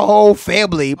man for my whole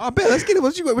family. Oh, bet. Let's get it.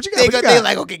 What you got? They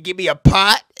like, okay, give me a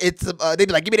pot. They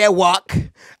be like, give me that wok.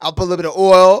 I'll put a little bit of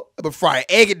oil. I'm gonna fry an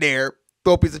egg in there.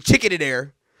 Throw a piece of chicken in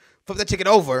there. Flip the chicken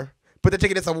over. Put the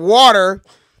chicken in some water.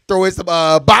 Throw in some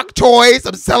bok choy,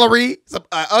 some celery, some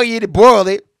onion, and boil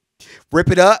it. Rip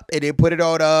it up and then put it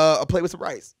on a plate with some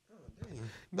rice.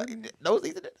 No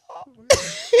seasoning at all.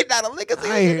 Not a lick of I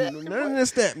seasoning. ain't none of this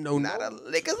step. No, Not a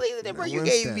lick of seasoning, bro. Not You one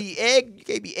gave step. me egg. You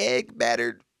gave me egg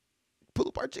battered pull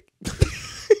apart chicken.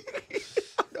 I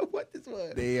don't know what this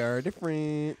was. They are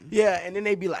different. Yeah, and then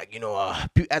they be like,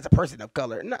 as a person of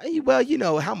color. No,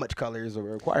 well, how much color is a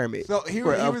requirement? So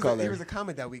here of color. was a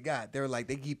comment that we got. They were like,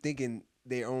 they keep thinking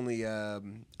they're only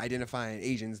identifying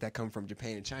Asians that come from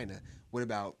Japan and China. What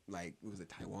about like what was it,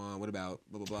 Taiwan? What about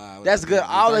blah blah blah? What That's about good. the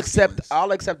dark-skinned ones?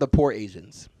 I'll accept the poor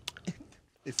Asians.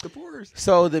 It's the poorest.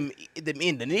 So the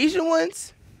Indonesian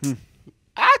ones,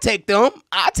 I take them.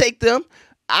 I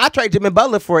trade Jimmy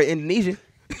Butler for an Indonesian.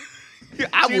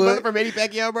 I Jimmy would. Butler from Manny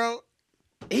Pacquiao, bro.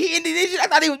 He Indonesian? I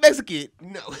thought he was Mexican.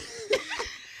 No. I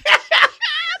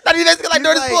thought he was Mexican like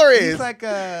Jordan Flores. He's like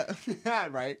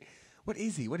right. What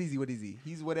is he?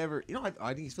 He's whatever. You know, I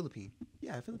think he's Philippine.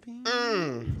 Yeah, Philippine.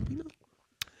 Filipino.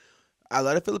 I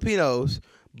love the Filipinos,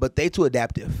 but they too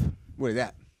adaptive. What is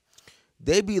that?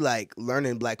 They be like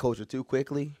learning black culture too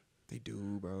quickly. They do,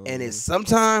 bro. And it's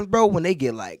sometimes, bro, when they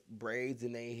get like braids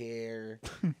in their hair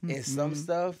and some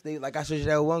stuff, they like I showed you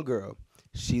that one girl.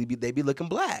 They be looking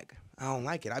black. I don't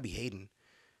like it. I be hating.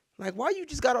 Like, why you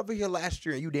just got over here last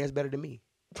year and you dance better than me?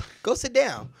 Go sit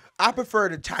down. I prefer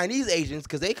the Chinese Asians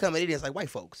because they come and they dance like white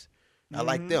folks. I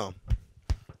like them.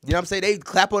 You know what I'm saying? They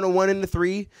clap on the 1 and the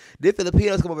 3. The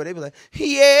Filipinos come over and they be like,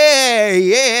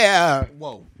 yeah.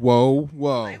 Whoa. Whoa.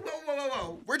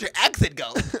 Where'd your accent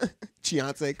go?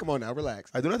 Chianti, come on now,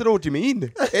 relax. I do not know what you mean.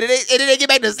 and then they get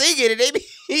back to singing and they be...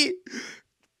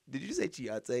 Did you say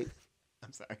Chianti?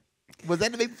 I'm sorry. Was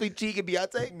that the mix between Cheek and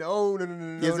Beyonce? No.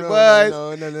 Yes, it was.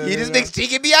 No. You just mixed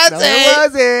Cheek and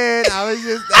Beyonce. No,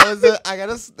 it wasn't. I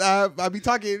gotta stop. I be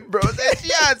talking. Bro, that's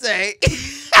Beyonce.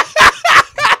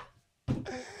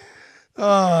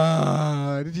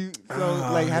 Did you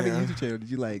like having a man. YouTube channel? Did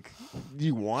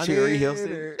you want Cherry it?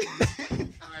 Hilson. or- All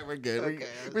right, we're good. Okay.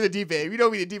 We're the deep end. We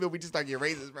don't mean the deep end. We just start getting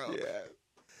racist, bro. Yeah.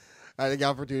 All right, thank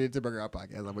y'all for tuning into Burger Out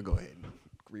Podcast. I'm gonna go ahead and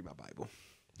read my Bible.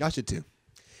 Y'all should too.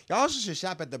 Y'all also should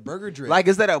shop at the Burger Drip. Like,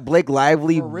 is that a Blake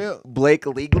Lively? For real. Blake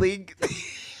League?